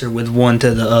 can't answer with one to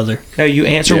the other. No, you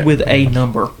answer Yeah. with a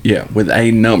number. Yeah, with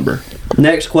a number.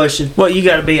 Next question. Well, you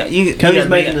got to be. You Cody's gotta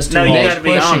making be, this No, too you long. got to be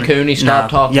Question, honest. Cooney. Stop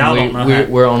talking. Y'all don't know how.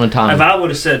 We're on a time. If I would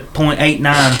have said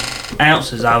 0.89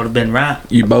 ounces, I would have been right.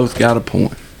 You both got a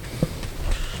point.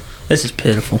 This is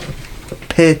pitiful.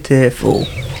 Pitiful.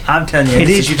 I'm telling you, It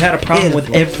this is. You've had a problem with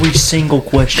every single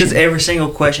question. because every single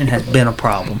question has been a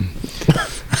problem.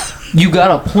 You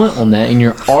got a point on that, and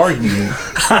you're arguing.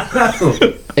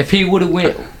 If he would have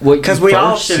went what you Because we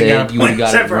all first should have got said, a you would point, have got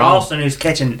except it for wrong. Austin, who's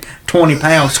catching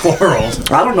 20-pound squirrels.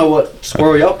 I don't know what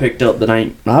squirrel y'all picked up that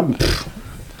ain't. I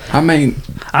mean,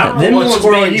 I don't Them know what ones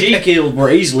squirrel me and you G picked. killed were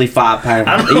easily 5 pounds.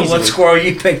 I don't know what Easily. squirrel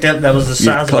you picked up that was the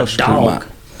you're size of a close to dog.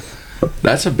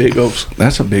 that's a big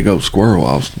old squirrel,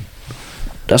 Austin.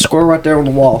 That squirrel right there on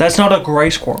the wall. That's not a gray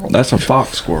squirrel. That's a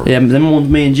fox squirrel. Yeah, them ones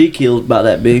me and G killed about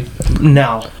that big.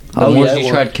 No. The Oh, ones yeah, it you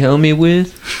worked. tried killing me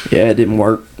with? Yeah, it didn't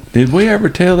work. Did we ever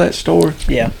tell that story?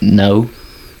 Yeah. No.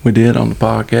 We did on the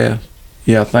podcast.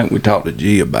 Yeah, I think we talked to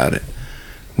G about it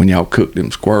when y'all cooked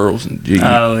them squirrels and G.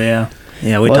 Oh yeah,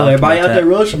 yeah. We Well, talked everybody about out that. there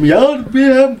rushing me. Y'all be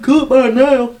having cooked by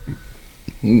now.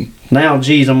 Now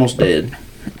G's almost dead.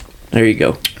 There you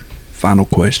go. Final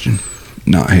question.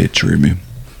 Knothead trivia.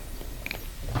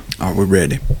 Are we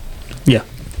ready? Yeah.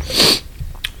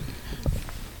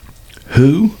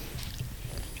 Who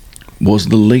was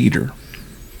the leader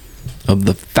of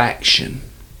the faction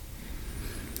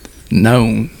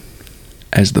known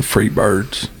as the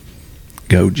Freebirds?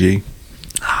 Go, G.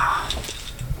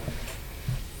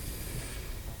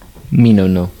 Me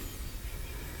no.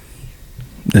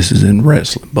 This is in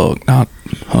wrestling, Buck, not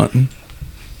hunting.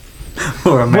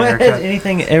 Or What America. has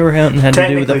anything ever had to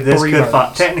do with the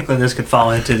Freebirds? Technically, this could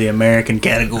fall into the American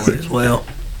category as well.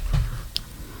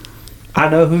 I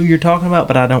know who you're talking about,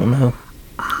 but I don't know.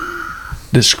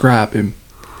 Describe him.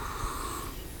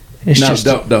 It's No, just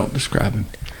don't describe him.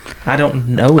 I don't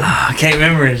know it. I can't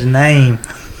remember his name.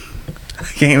 I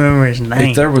can't remember his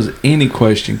name. If there was any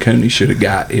question Cooney should have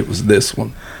got, it was this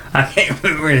one. I can't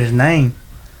remember his name.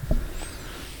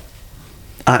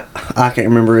 I can't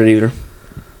remember it either.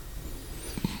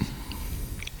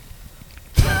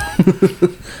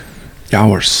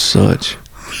 Y'all are such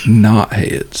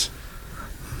knotheads.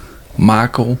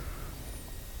 Michael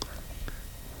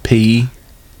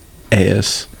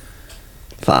P.S.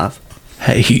 5.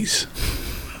 Hayes.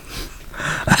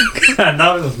 I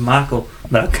thought it was Michael,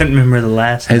 but I couldn't remember the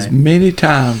last As name. many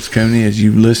times, Cooney, as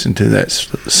you listen to that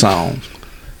song,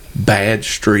 Bad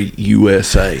Street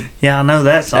USA. Yeah, I know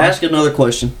that song. Ask another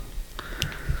question.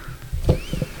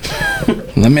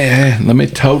 Let me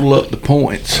total up the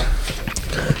points.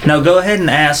 No, go ahead and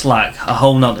ask like a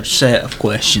whole nother set of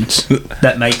questions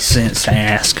that makes sense to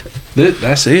ask.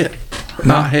 That's it.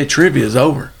 Knothead trivia is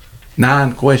over.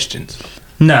 9 questions.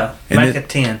 No, And make it- it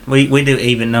 10. We do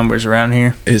even numbers around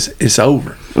here. It's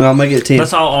over. Well, I'll make it 10.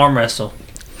 Let's all arm wrestle.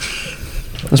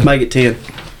 Let's make it 10.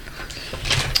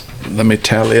 Let me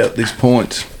tally up these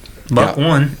points. Buck Yeah.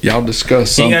 one. Y'all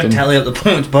discuss You gotta something. tally up the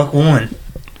points. Buck one.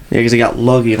 Yeah, because he got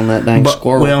luggy on that dang But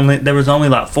squirrel. there was only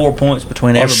like 4 points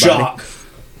between a everybody. shock.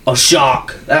 A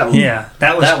shock. That was, Yeah,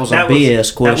 that was a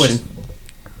BS question.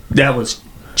 That was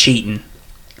cheating.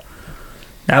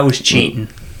 That was cheating.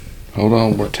 Hold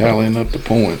on, we're tallying up the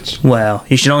points. Wow,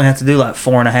 you should only have to do like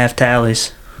 4.5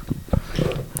 tallies.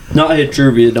 Knothead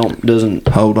trivia doesn't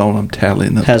Hold on, I'm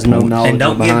tallying up has the no points. knowledge And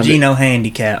don't give behind it. Gino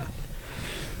handicap.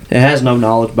 It has no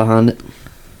knowledge behind it.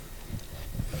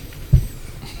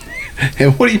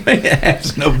 And what do you mean it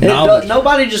has no It knowledge?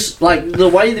 nobody just like the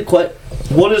way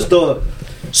what is the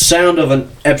sound of an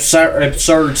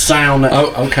absurd sound? That,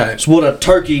 Oh, okay. It's what a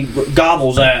turkey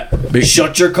gobbles at. Big-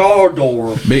 Shut your car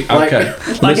door. Big- okay.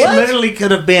 Like it what? literally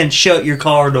could have been shut your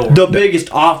car door. The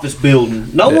biggest office building.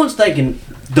 No one's thinking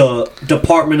the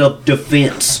Department of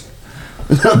Defense.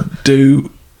 Do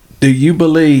you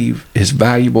believe it's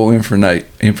valuable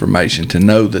information to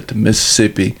know that the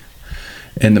Mississippi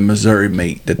and the Missouri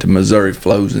meet, that the Missouri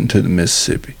flows into the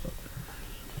Mississippi?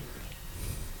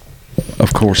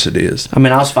 Of course it is. I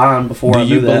mean, I was fine before Do I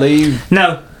you knew that. believe?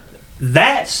 No,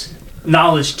 that's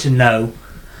knowledge to know.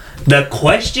 The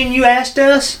question you asked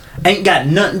us ain't got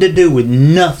nothing to do with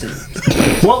nothing.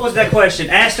 What was that question?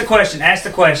 Ask the question. Ask the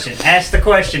question. Ask the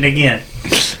question again.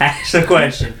 Ask the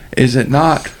question. Is it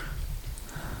not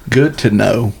good to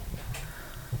know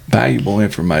valuable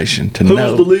information to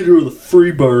know? leader of the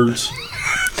Freebirds?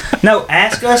 No,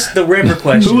 ask us the river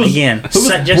question again. Who was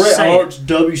Just Bret say it. Hart's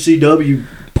WCW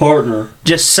partner?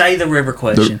 Just say the river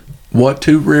question. What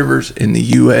 2 rivers in the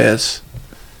U.S.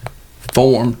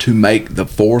 form to make the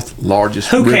 4th largest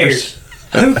Who rivers?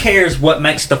 cares? Who cares what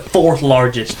makes the 4th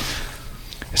largest?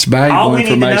 It's valuable All we need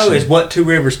to information know is what 2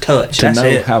 rivers touch. to That's know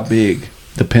it. how big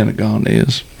the Pentagon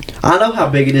is. I know how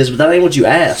big it is, but that ain't what you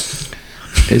asked.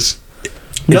 It's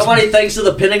Nobody thinks of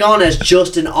the Pentagon as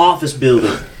just an office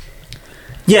building.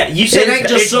 Yeah, you said It ain't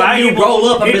just it's something you valuable. roll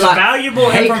up and be it's like, valuable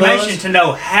 "Hey, information cuz." to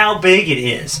know how big it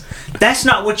is. That's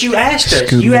not what you asked us.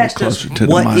 Scoot a You little asked us closer to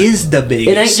the what mic. is the biggest.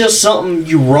 It ain't just something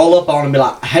you roll up on and be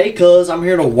like, "Hey, cuz, I'm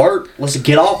here to work. Let's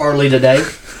get off early today."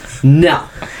 No.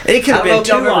 It could I have don't know been if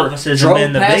y'all 2 ever offices and drove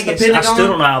been the past biggest. I still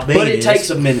don't know how big but it it is. takes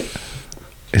a minute.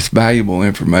 It's valuable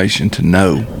information to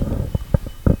know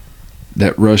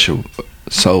that Russia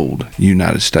sold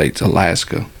United States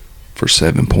Alaska for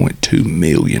 $7.2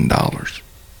 million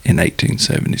in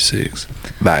 1876.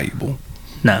 Valuable.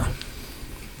 No.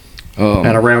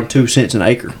 At around 2 cents an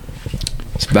acre.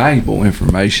 It's valuable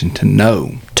information to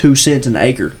know 2 cents an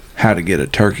acre. how to get a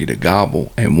turkey to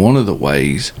gobble, and one of the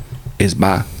ways is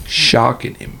by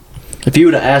shocking him. If you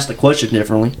would have asked the question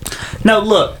differently. No,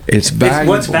 look. It's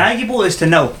valuable. What's valuable is to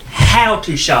know how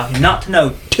to shock him, not to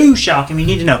know to shock him. You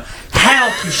need to know how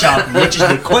to shock him, which is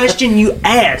the question you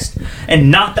asked and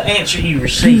not the answer you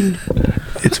received.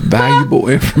 It's valuable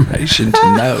information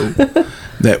to know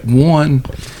that 1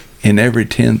 in every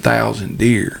 10,000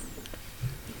 deer,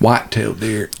 white-tailed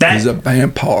deer, is a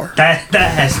vampire. That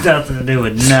has nothing to do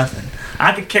with nothing.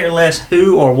 I could care less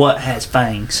who or what has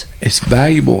fangs. It's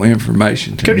valuable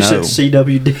information to Cody know said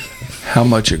CWD. how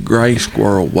much a gray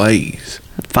squirrel weighs.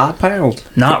 5 pounds.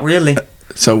 Not really.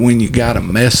 So when you got a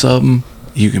mess of them,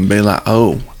 you can be like,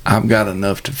 oh, I've got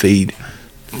enough to feed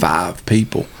 5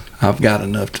 people. I've got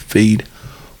enough to feed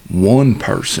 1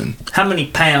 person. How many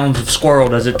pounds of squirrel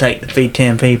does it take to feed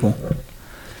 10 people?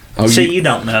 Oh, See, you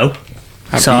don't know.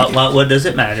 So what does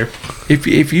it matter? If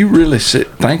you really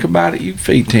think about it, you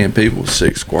feed 10 people with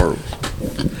 6 squirrels.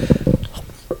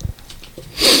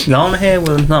 Go on ahead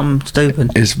with something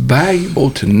stupid. It's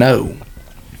valuable to know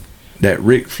that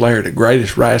Ric Flair, the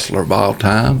greatest wrestler of all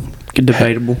time,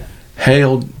 Debatable.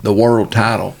 held the world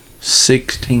title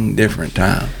 16 different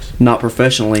times. Not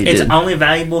professionally. It's Did. only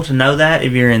valuable to know that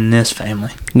if you're in this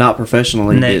family. Not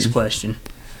professionally. Next Did. question.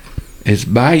 It's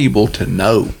valuable to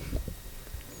know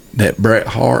that Bret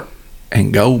Hart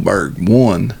and Goldberg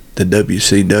won the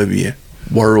WCW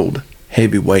World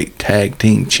Heavyweight Tag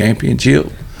Team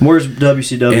Championship Where's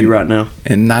WCW right now?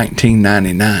 in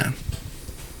 1999.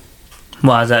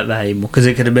 Why is that valuable? Because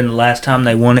it could have been the last time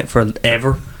they won it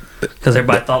forever. Because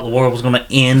everybody thought the world was going to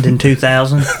end in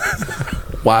 2000.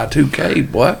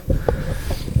 Y2K, boy.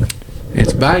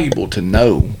 It's valuable to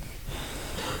know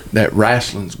that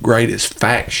wrestling's greatest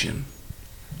faction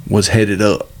was headed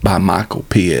up by Michael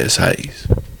P.S. Hayes.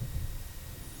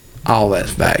 All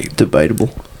that's valuable. Debatable.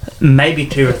 Maybe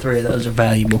 2 or 3 of those are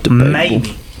valuable. Debatable.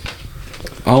 Maybe.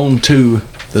 On to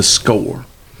the score.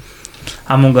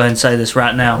 I'm going to go ahead and say this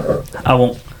right now. I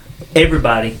want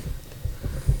everybody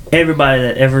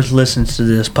that ever listens to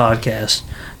this podcast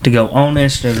to go on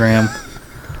Instagram.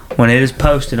 When it is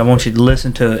posted, I want you to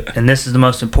listen to it. And this is the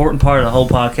most important part of the whole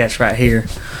podcast right here.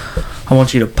 I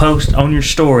want you to post on your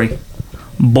story,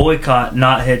 boycott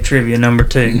Knothead Trivia number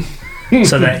 2,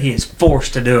 so that he is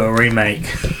forced to do a remake.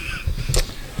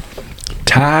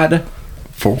 Tied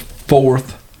for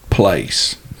 4th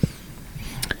place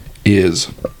is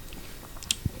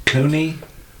Cooney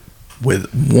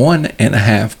with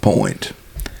 1.5 points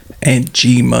and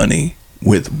G Money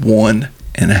with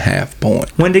 1.5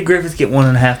 points. When did Griffith get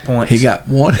 1.5 points? He got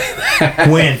 1.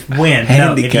 When? No, if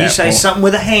Handicap you say point. something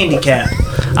with a handicap,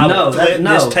 I will flip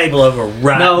this table over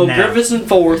right now. No, Griffith's in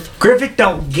 4th. Griffith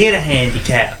don't get a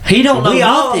handicap. He don't know We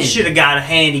all nothing. should have got a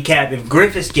handicap if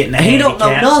Griffith's getting a He handicap.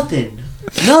 don't know nothing.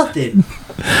 Nothing.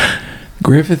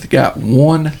 Griffith got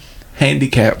 1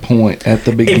 handicap point at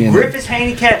the If beginning. Griffith's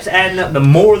handicap's adding up to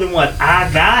more than what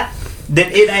I got,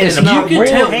 then it ain't It's a not real You can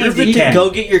tell Griffith to handicap. go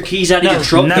get your keys out of your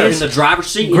truck, no. get in the driver's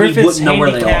seat, and you Griffith's wouldn't know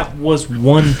where they are. handicap was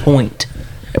 1 point.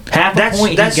 Half a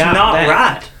point. That's he got not back.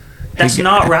 right. That's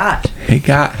not right. He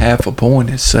got half a point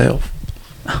himself.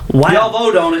 Wow. Y'all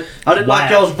vote on it. I didn't like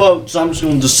Wow. y'all's vote, so I'm just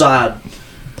going to decide.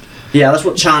 Yeah, that's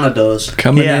what China does.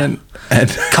 Coming Yeah. in at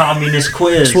Communist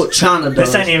quiz. That's what China does.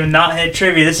 This ain't even Knothead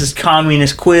Trivia. This is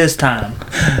communist quiz time.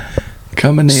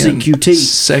 coming in CQT.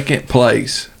 2nd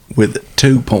place with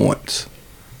 2 points.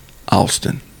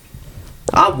 Austin.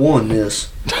 I won this.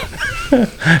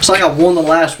 It's like I won the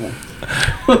last one.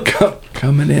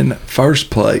 Coming in 1st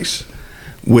place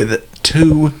with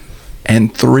 2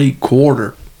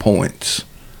 3/4 points.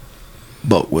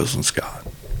 Buck Wilson Scott.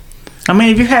 I mean,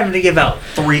 if you're having to give out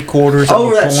 3/4 of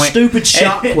Over a that point, stupid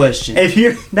shot question. If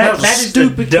you're That was a that is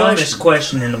stupid the dumbest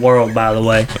question in the world, by the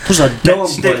way. It was a dumb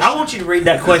question. I want you to read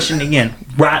that question again,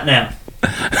 right now.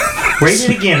 Read it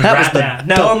again, That was right the now.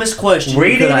 No, dumbest question. you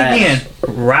read it could have again, asked.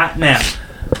 right now.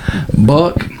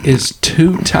 Buck is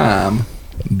 2-time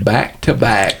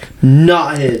back-to-back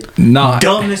Knothead.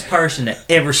 Dumbest person to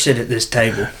ever sit at this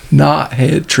table.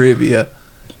 Knothead Trivia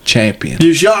champion.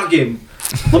 You shock him.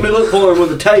 Let me look for him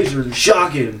with a taser and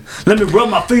shock him. Let me rub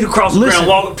my feet across the Listen, ground,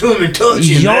 walk up to him, and touch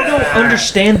him. Y'all don't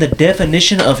understand the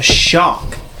definition of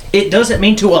shock. It doesn't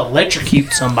mean to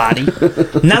electrocute somebody.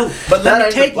 No, but That let me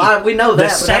ain't take the- why- we know the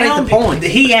that, but that ain't the sound. point.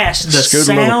 He asked the Scoot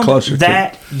a little sound closer to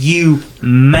that you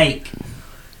make.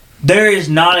 There is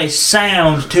not a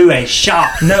sound to a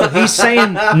shock. No, he's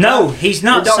saying. No, he's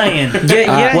not saying.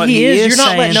 Yeah, What he is. You're not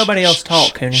saying- letting nobody else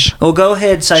talk, Cooney. Well, go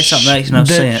ahead and say something that makes no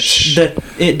sense.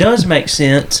 It does make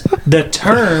sense. The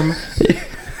term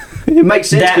It makes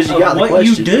sense that because you got the what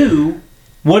question. you do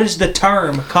What is the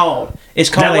term called? It's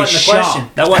called That a wasn't the shot. question.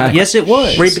 That wasn't. Yes, it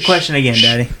was. Read the question again,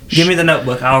 Daddy. Give me the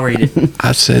notebook. I'll read it.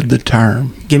 I said the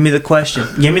term. Give me the question.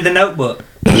 Give me the notebook.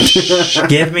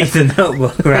 Give me the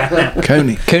notebook right now.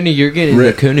 Cooney. Cooney, you're getting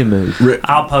Rick. the Cooney move.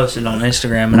 I'll post it on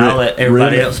Instagram and I'll let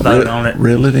everybody else vote on it.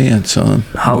 Reel it in, son.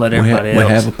 I'll let everybody We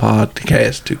else. have a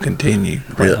podcast to continue.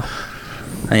 Well,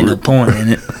 ain't no point in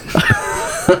it.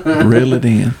 Reel it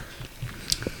in.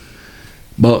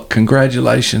 Buck,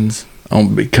 congratulations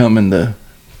on becoming the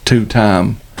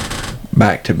 2-time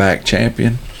back-to-back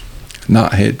champion.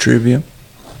 Knothead Trivia.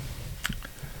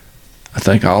 I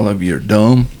think all of you are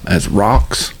dumb as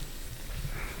rocks,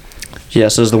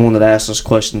 Yes, is the one that asked us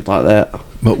questions like that.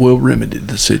 but we'll remedy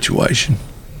the situation.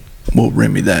 We'll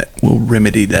remedy that.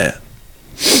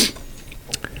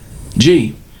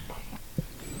 G,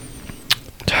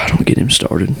 Don't get him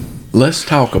started. let's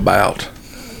talk about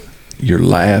your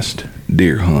last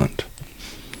deer hunt.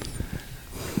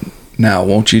 Now, I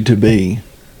want you to be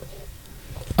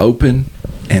open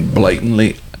and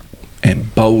blatantly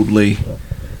and boldly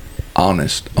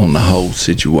honest on the whole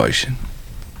situation.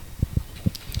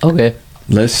 Okay.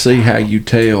 Let's see how you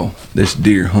tell this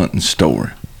deer hunting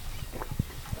story.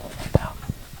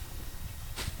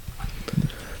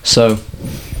 So,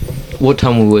 what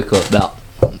time we wake up? About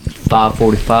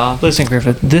 5:45. Listen,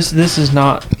 Griffith, this is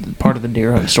not part of the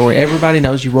deer hunt story. Everybody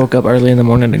knows you woke up early in the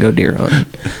morning to go deer hunting.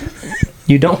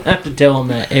 You don't have to tell them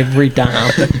that every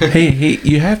time.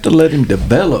 You have to let him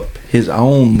develop his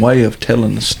own way of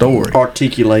telling the story.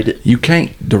 Articulate it. You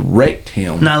can't direct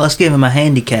him. No, let's give him a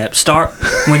handicap. Start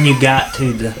when you got to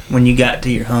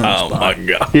your hunting spot.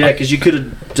 God. Yeah, because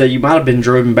you might have been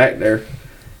driven back there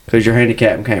because you're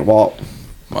handicapped and can't walk.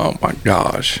 Oh my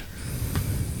gosh.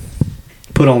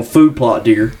 Put on food plot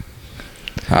deer.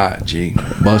 All right, G.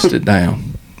 Bust it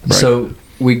down. Break. So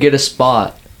we get to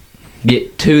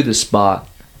the spot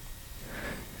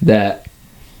that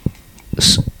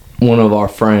one of our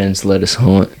friends let us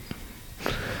hunt,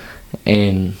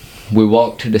 and we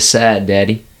walk to the side,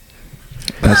 Daddy,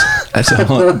 That's a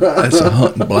hunt. That's a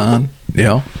hunting blind.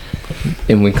 Yeah.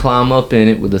 and we climb up in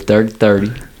it with a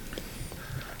 30-30,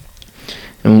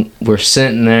 and we're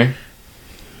sitting there,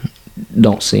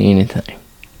 don't see anything.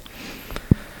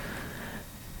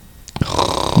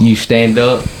 You stand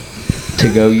up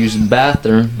to go use the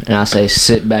bathroom, and I say,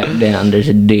 sit back down, there's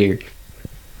a deer.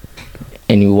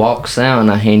 And you walk down,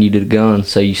 and I hand you the gun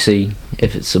so you see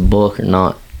if it's a buck or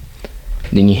not.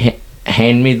 Then you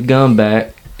hand me the gun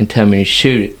back and tell me to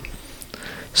shoot it.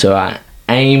 So I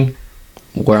aim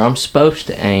where I'm supposed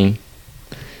to aim,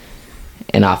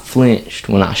 and I flinched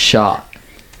when I shot.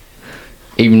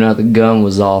 Even though the gun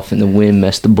was off and the wind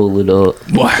messed the bullet up.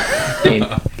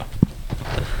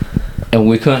 And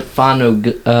we couldn't find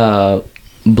no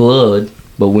blood,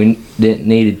 but we didn't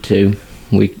need it to.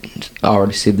 We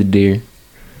already see the deer.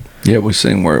 Yeah, we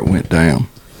seen where it went down.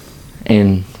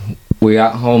 And we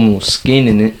got home and was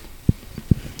skinning it,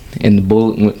 and the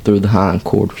bullet went through the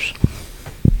hindquarters.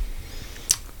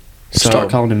 Start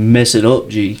calling him Mess It Up,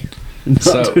 G.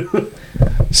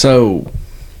 So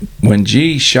when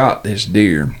G shot this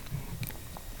deer,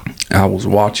 I was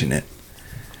watching it,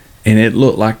 and it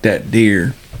looked like that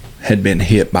deer had been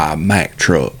hit by a Mack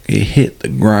truck. It hit the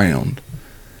ground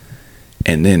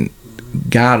and then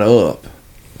got up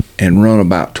and run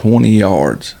about 20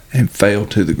 yards and fell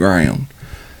to the ground.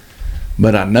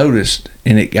 But I noticed,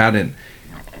 and it got in,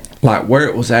 like where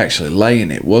it was actually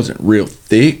laying, it wasn't real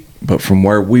thick, but from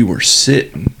where we were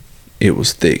sitting, it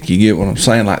was thick. You get what I'm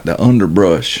saying? Like the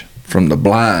underbrush from the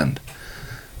blind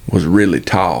was really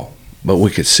tall, but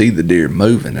we could see the deer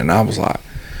moving, and I was like,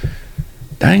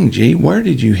 dang, G, where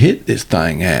did you hit this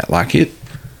thing at? Like it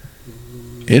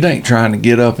ain't trying to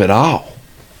get up at all.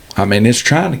 I mean, it's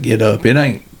trying to get up. It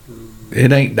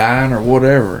ain't dying or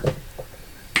whatever.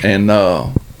 And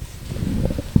I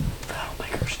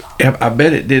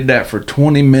bet it did that for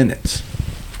 20 minutes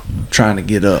trying to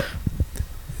get up.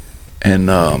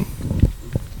 And I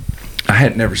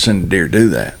had never seen a deer do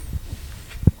that.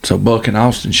 So Buck and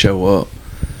Austin show up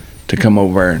to come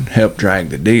over there and help drag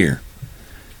the deer.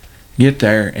 Get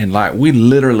there, and like we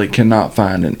literally cannot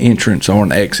find an entrance or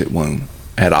an exit wound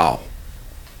at all.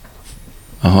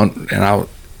 And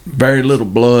very little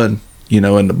blood,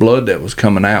 and the blood that was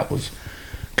coming out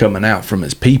from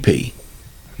his pee-pee.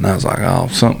 And I was like, oh,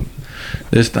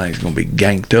 this thing's gonna be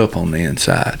ganked up on the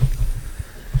inside.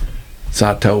 So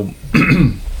I told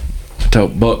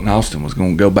Buck and Austin was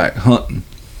gonna go back hunting,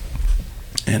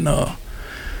 and I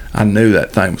knew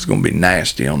that thing was gonna be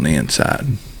nasty on the inside.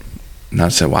 And I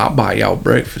said, well, I'll buy y'all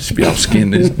breakfast if y'all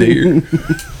skin this deer.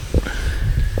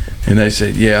 And they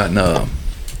said, yeah, and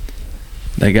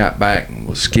they got back and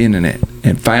was skinning it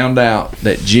and found out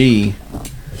that G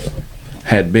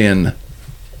had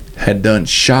done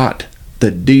shot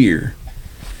the deer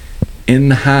in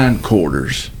the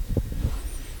hindquarters,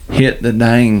 hit the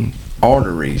dang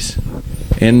arteries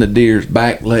in the deer's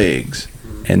back legs,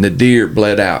 and the deer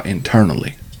bled out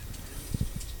internally.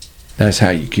 That's how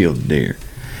you kill the deer.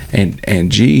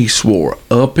 And G swore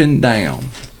up and down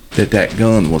that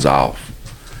gun was off.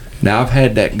 Now, I've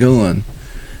had that gun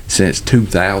since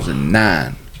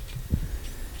 2009,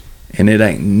 and it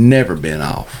ain't never been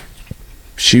off.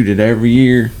 Shoot it every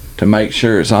year to make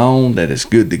sure it's on, that it's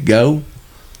good to go.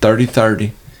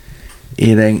 30-30.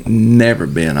 It ain't never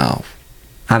been off.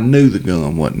 I knew the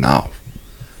gun wasn't off.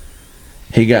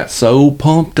 He got so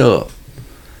pumped up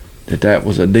that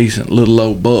was a decent little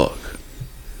old buck,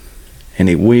 and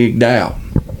he wigged out,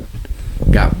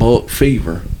 got buck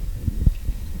fever,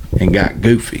 and got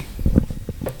goofy.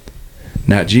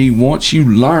 Now, G, once you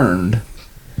learned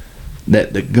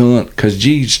that the gun, because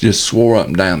G's just swore up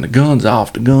and down, the gun's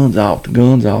off, the gun's off, the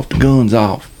gun's off, the gun's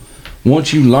off.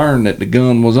 Once you learned that the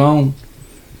gun was on,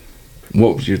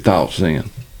 what was your thoughts then?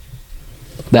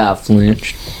 That I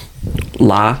flinched.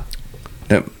 Lie.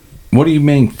 What do you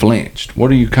mean flinched?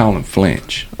 What are you calling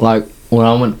flinch? Like, when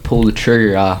I went to pull the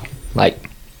trigger, I,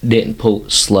 didn't pull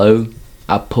it slow.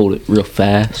 I pulled it real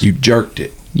fast. You jerked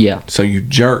it. Yeah. So you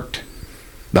jerked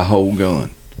the whole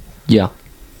gun. Yeah.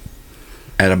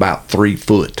 At about 3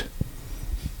 foot.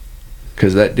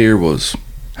 Because that deer was,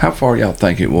 how far y'all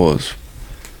think it was?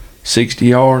 60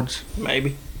 yards?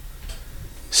 Maybe.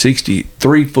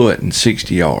 3 foot and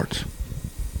 60 yards.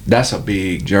 That's a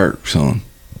big jerk, son.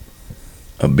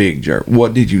 A big jerk.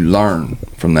 What did you learn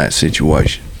from that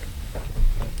situation?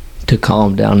 To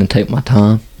calm down and take my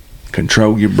time.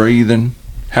 Control your breathing.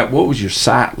 What was your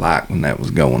sight like when that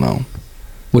was going on?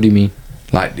 What do you mean?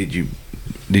 Like, did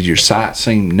your sight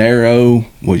seem narrow?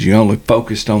 Was you only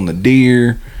focused on the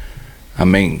deer? I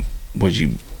mean, was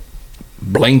you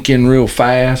blinking real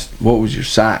fast? What was your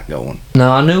sight going?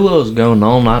 No, I knew what was going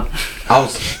on. I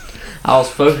was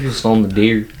focused on the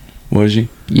deer. Was you?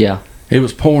 Yeah. It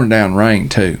was pouring down rain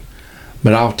too.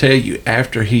 But I'll tell you,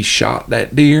 after he shot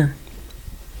that deer,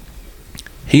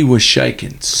 he was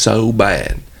shaking so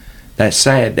bad. That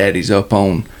Sad Daddy's up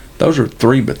on, those are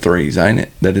 3x3s, ain't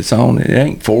it? That it's on. It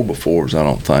ain't 4x4s, I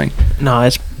don't think. No,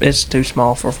 it's too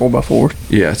small for 4x4.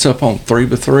 Yeah, it's up on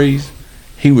 3x3s.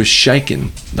 He was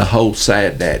shaking the whole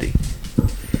Sad Daddy.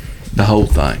 The whole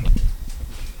thing.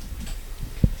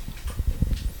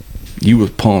 You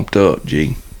was pumped up,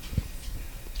 G.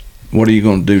 What are you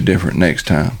going to do different next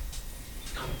time?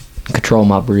 Control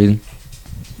my breathing.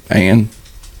 And?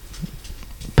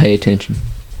 Pay attention.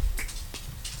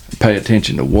 Pay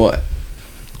attention to what?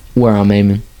 Where I'm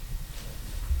aiming.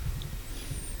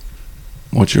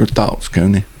 What's your thoughts,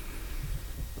 Cooney?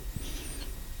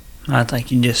 I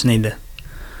think you just need to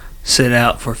sit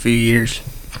out for a few years.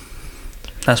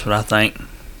 That's what I think.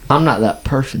 I'm not that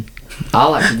person. I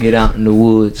like to get out in the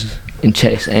woods and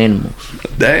chase animals.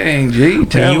 Dang, G,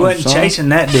 tell You him, wasn't son. chasing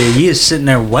that deer. You was sitting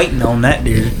there waiting on that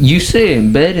deer. You sit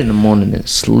in bed in the morning and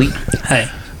sleep. Hey,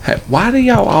 Hey, why do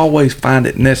y'all always find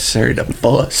it necessary to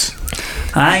fuss?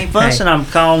 I ain't fussing. I'm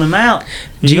calling him out.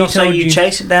 G You gonna say told you you-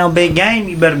 chasing down big game?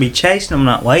 You better be chasing them,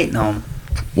 not waiting on them.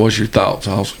 What's your thoughts,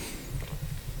 Austin?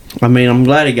 I mean, I'm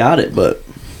glad he got it, but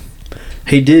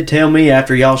he did tell me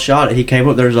after y'all shot it, he came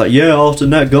up there and was like, "Yeah, Austin,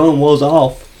 that gun was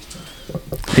off."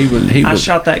 He I was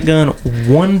shot that gun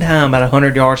one time at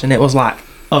 100 yards, and it was like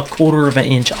a quarter of an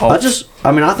inch off.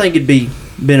 I think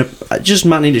I just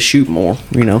might need to shoot more,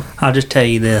 you know. I'll just tell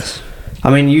you this. I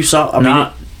mean, you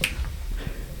saw.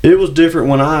 It was different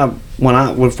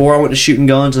before I went to shooting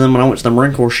guns, and then when I went to the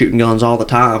Marine Corps shooting guns all the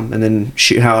time, and then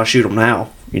how I shoot them now.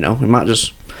 You know, it might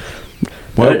just.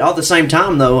 But at the same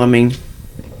time, though, I mean.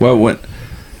 Well, when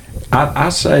I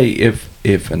say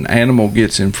if an animal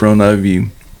gets in front of you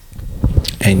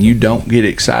and you don't get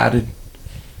excited,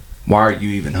 why are you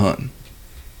even hunting?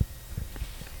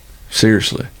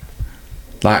 Seriously.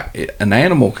 Like, an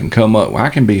animal can come up. I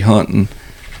can be hunting,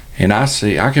 and I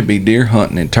could be deer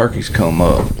hunting, and turkeys come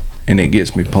up, and it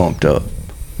gets me pumped up.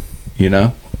 You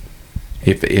know?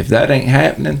 If that ain't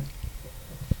happening,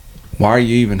 why are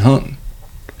you even hunting?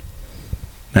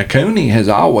 Now, Cooney has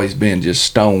always been just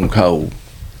stone cold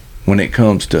when it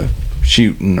comes to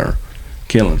shooting or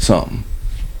killing something.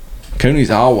 Cooney's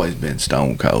always been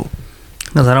stone cold.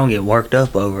 Because I don't get worked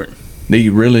up over it. Do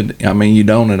you really? I mean, you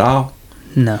don't at all?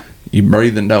 No. Your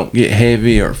breathing don't get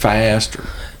heavy or fast?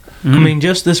 I mean,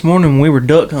 just this morning when we were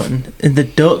duck hunting, and the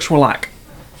ducks were like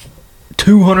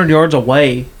 200 yards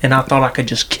away, and I thought I could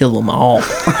just kill them all.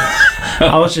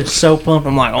 I was just so pumped.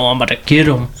 I'm like, oh, I'm about to get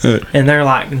them. And they're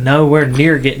like, nowhere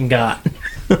near getting got.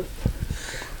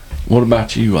 What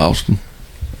about you, Austin?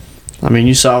 I mean,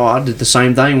 you saw I did the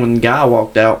same thing when the guy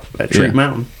walked out at Treat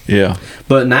Mountain. Yeah.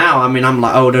 But now, I mean, I'm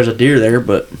like, oh, there's a deer there.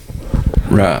 But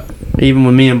Right. even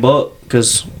with me and Buck,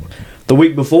 because the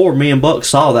week before, me and Buck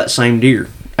saw that same deer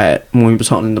when we was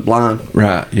hunting in the blind.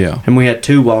 Right, yeah. And we had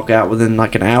 2 walk out within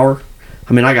like an hour.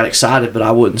 I mean, I got excited, but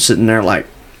I wasn't sitting there like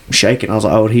shaking. I was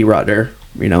like, oh, he right there,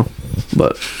 you know.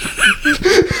 But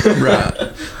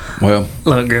Right. Well,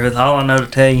 Look, Griffith, all I know to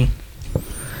tell you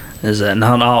is that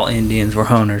not all Indians were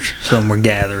hunters. Some were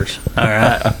gatherers. All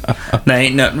right? There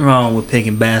ain't nothing wrong with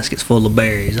picking baskets full of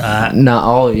berries. All right? Not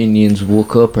all Indians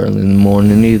woke up early in the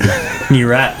morning either. You're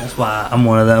right. That's why I'm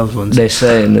one of those ones. They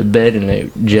sat in the bed and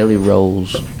ate jelly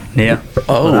rolls. Yeah.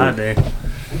 Oh. What I do.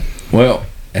 well,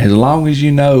 as long as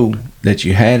you know that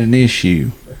you had an issue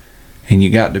and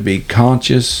you got to be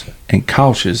conscious and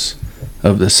cautious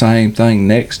of the same thing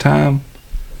next time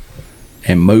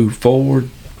and move forward,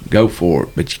 go for it.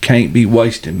 But you can't be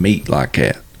wasting meat like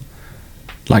that.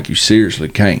 Like you seriously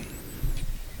can't.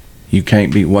 You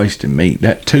can't be wasting meat.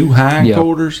 That 2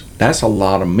 hindquarters, that's a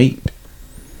lot of meat.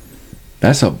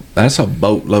 That's a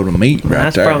boatload of meat right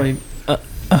That's there. probably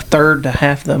a third to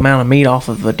half the amount of meat off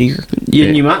of a deer.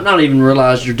 you might not even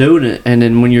realize you're doing it. And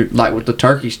then when you're like with the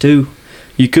turkeys too,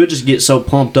 you could just get so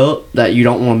pumped up that you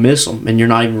don't want to miss them, and you're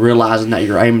not even realizing that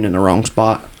you're aiming in the wrong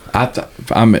spot.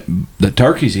 I mean, the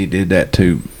turkeys he did that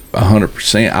to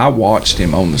 100%. I watched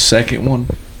him on the second one,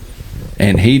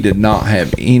 and he did not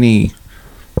have any.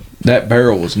 That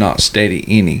barrel was not steady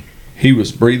any. He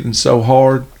was breathing so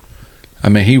hard. I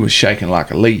mean, he was shaking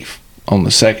like a leaf on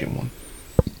the second one.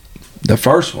 The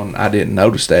first one, I didn't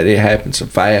notice that. It happened so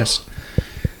fast.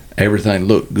 Everything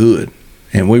looked good,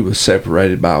 and we was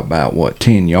separated by about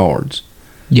 10 yards.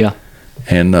 Yeah.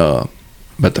 And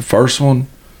but the first one,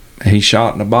 he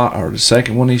shot in the body, or the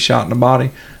second one he shot in the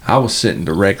body, I was sitting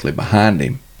directly behind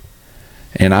him,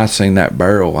 and I seen that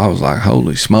barrel. I was like,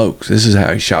 holy smokes, this is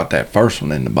how he shot that first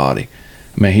one in the body.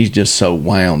 I mean, he's just so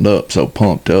wound up, so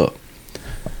pumped up.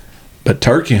 But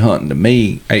turkey hunting to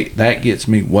me, that gets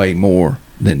me way more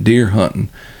than deer hunting,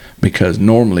 because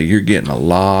normally you're getting a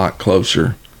lot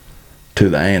closer to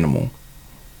the animal,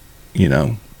 you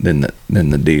know, than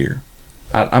the deer.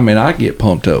 I mean, I get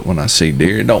pumped up when I see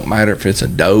deer. It don't matter if it's a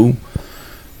doe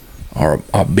or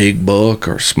a big buck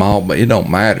or small, but it don't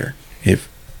matter.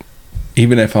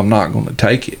 Even if I'm not going to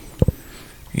take it,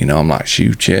 you know, I'm like,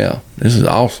 shoot, yeah, this is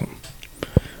awesome.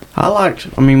 I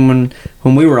mean,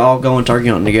 when we were all going turkey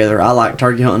hunting together, I like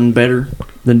turkey hunting better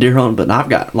than deer hunting. But I've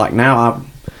got, like, now,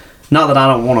 not that I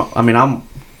don't want to, I mean, I'm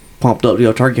pumped up to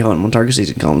go turkey hunting when turkey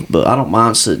season comes, but I don't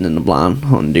mind sitting in the blind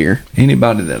hunting deer.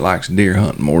 Anybody that likes deer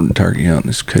hunting more than turkey hunting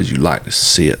is because you like to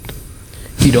sit.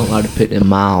 You don't like to put them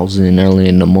miles in early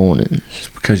in the morning. It's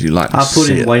because you like to I put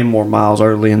sit. in way more miles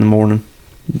early in the morning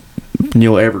than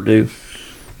you'll ever do.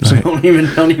 So don't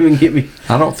even get me.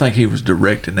 I don't think he was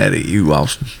directing that at you,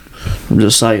 Austin. I'm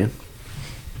just saying.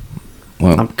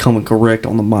 Well, I'm coming correct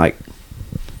on the mic.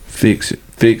 fix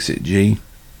it, G.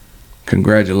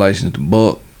 Congratulations to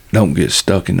Buck. Don't get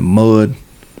stuck in the mud.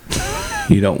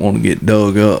 You don't want to get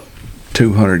dug up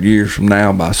 200 years from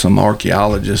now by some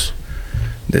archaeologist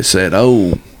that said,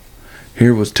 oh,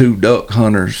 here was 2 duck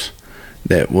hunters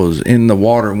that was in the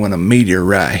water when a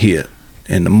meteorite hit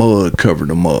and the mud covered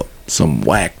them up. Some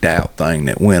whacked out thing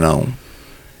that went on.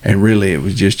 And really, it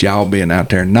was just y'all being out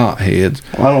there knotheads.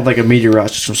 Well, I don't think a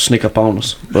meteorite's just gonna sneak up on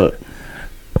us, but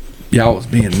Y'all was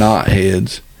being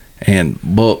knotheads, and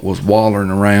Buck was wallering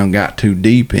around, got too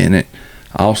deep in it.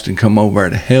 Austin come over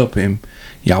to help him.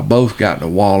 Y'all both got to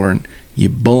wallering. You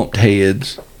bumped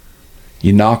heads.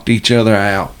 You knocked each other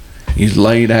out. You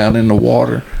laid out in the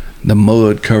water. The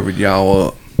mud covered y'all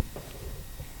up.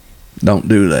 Don't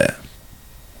do that.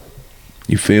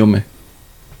 You feel me?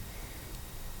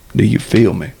 Do you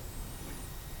feel me?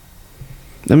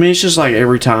 I mean, it's just like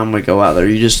every time we go out there,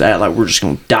 you just act like we're just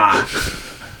gonna die.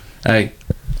 Hey,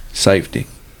 safety.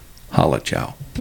 Holla at y'all.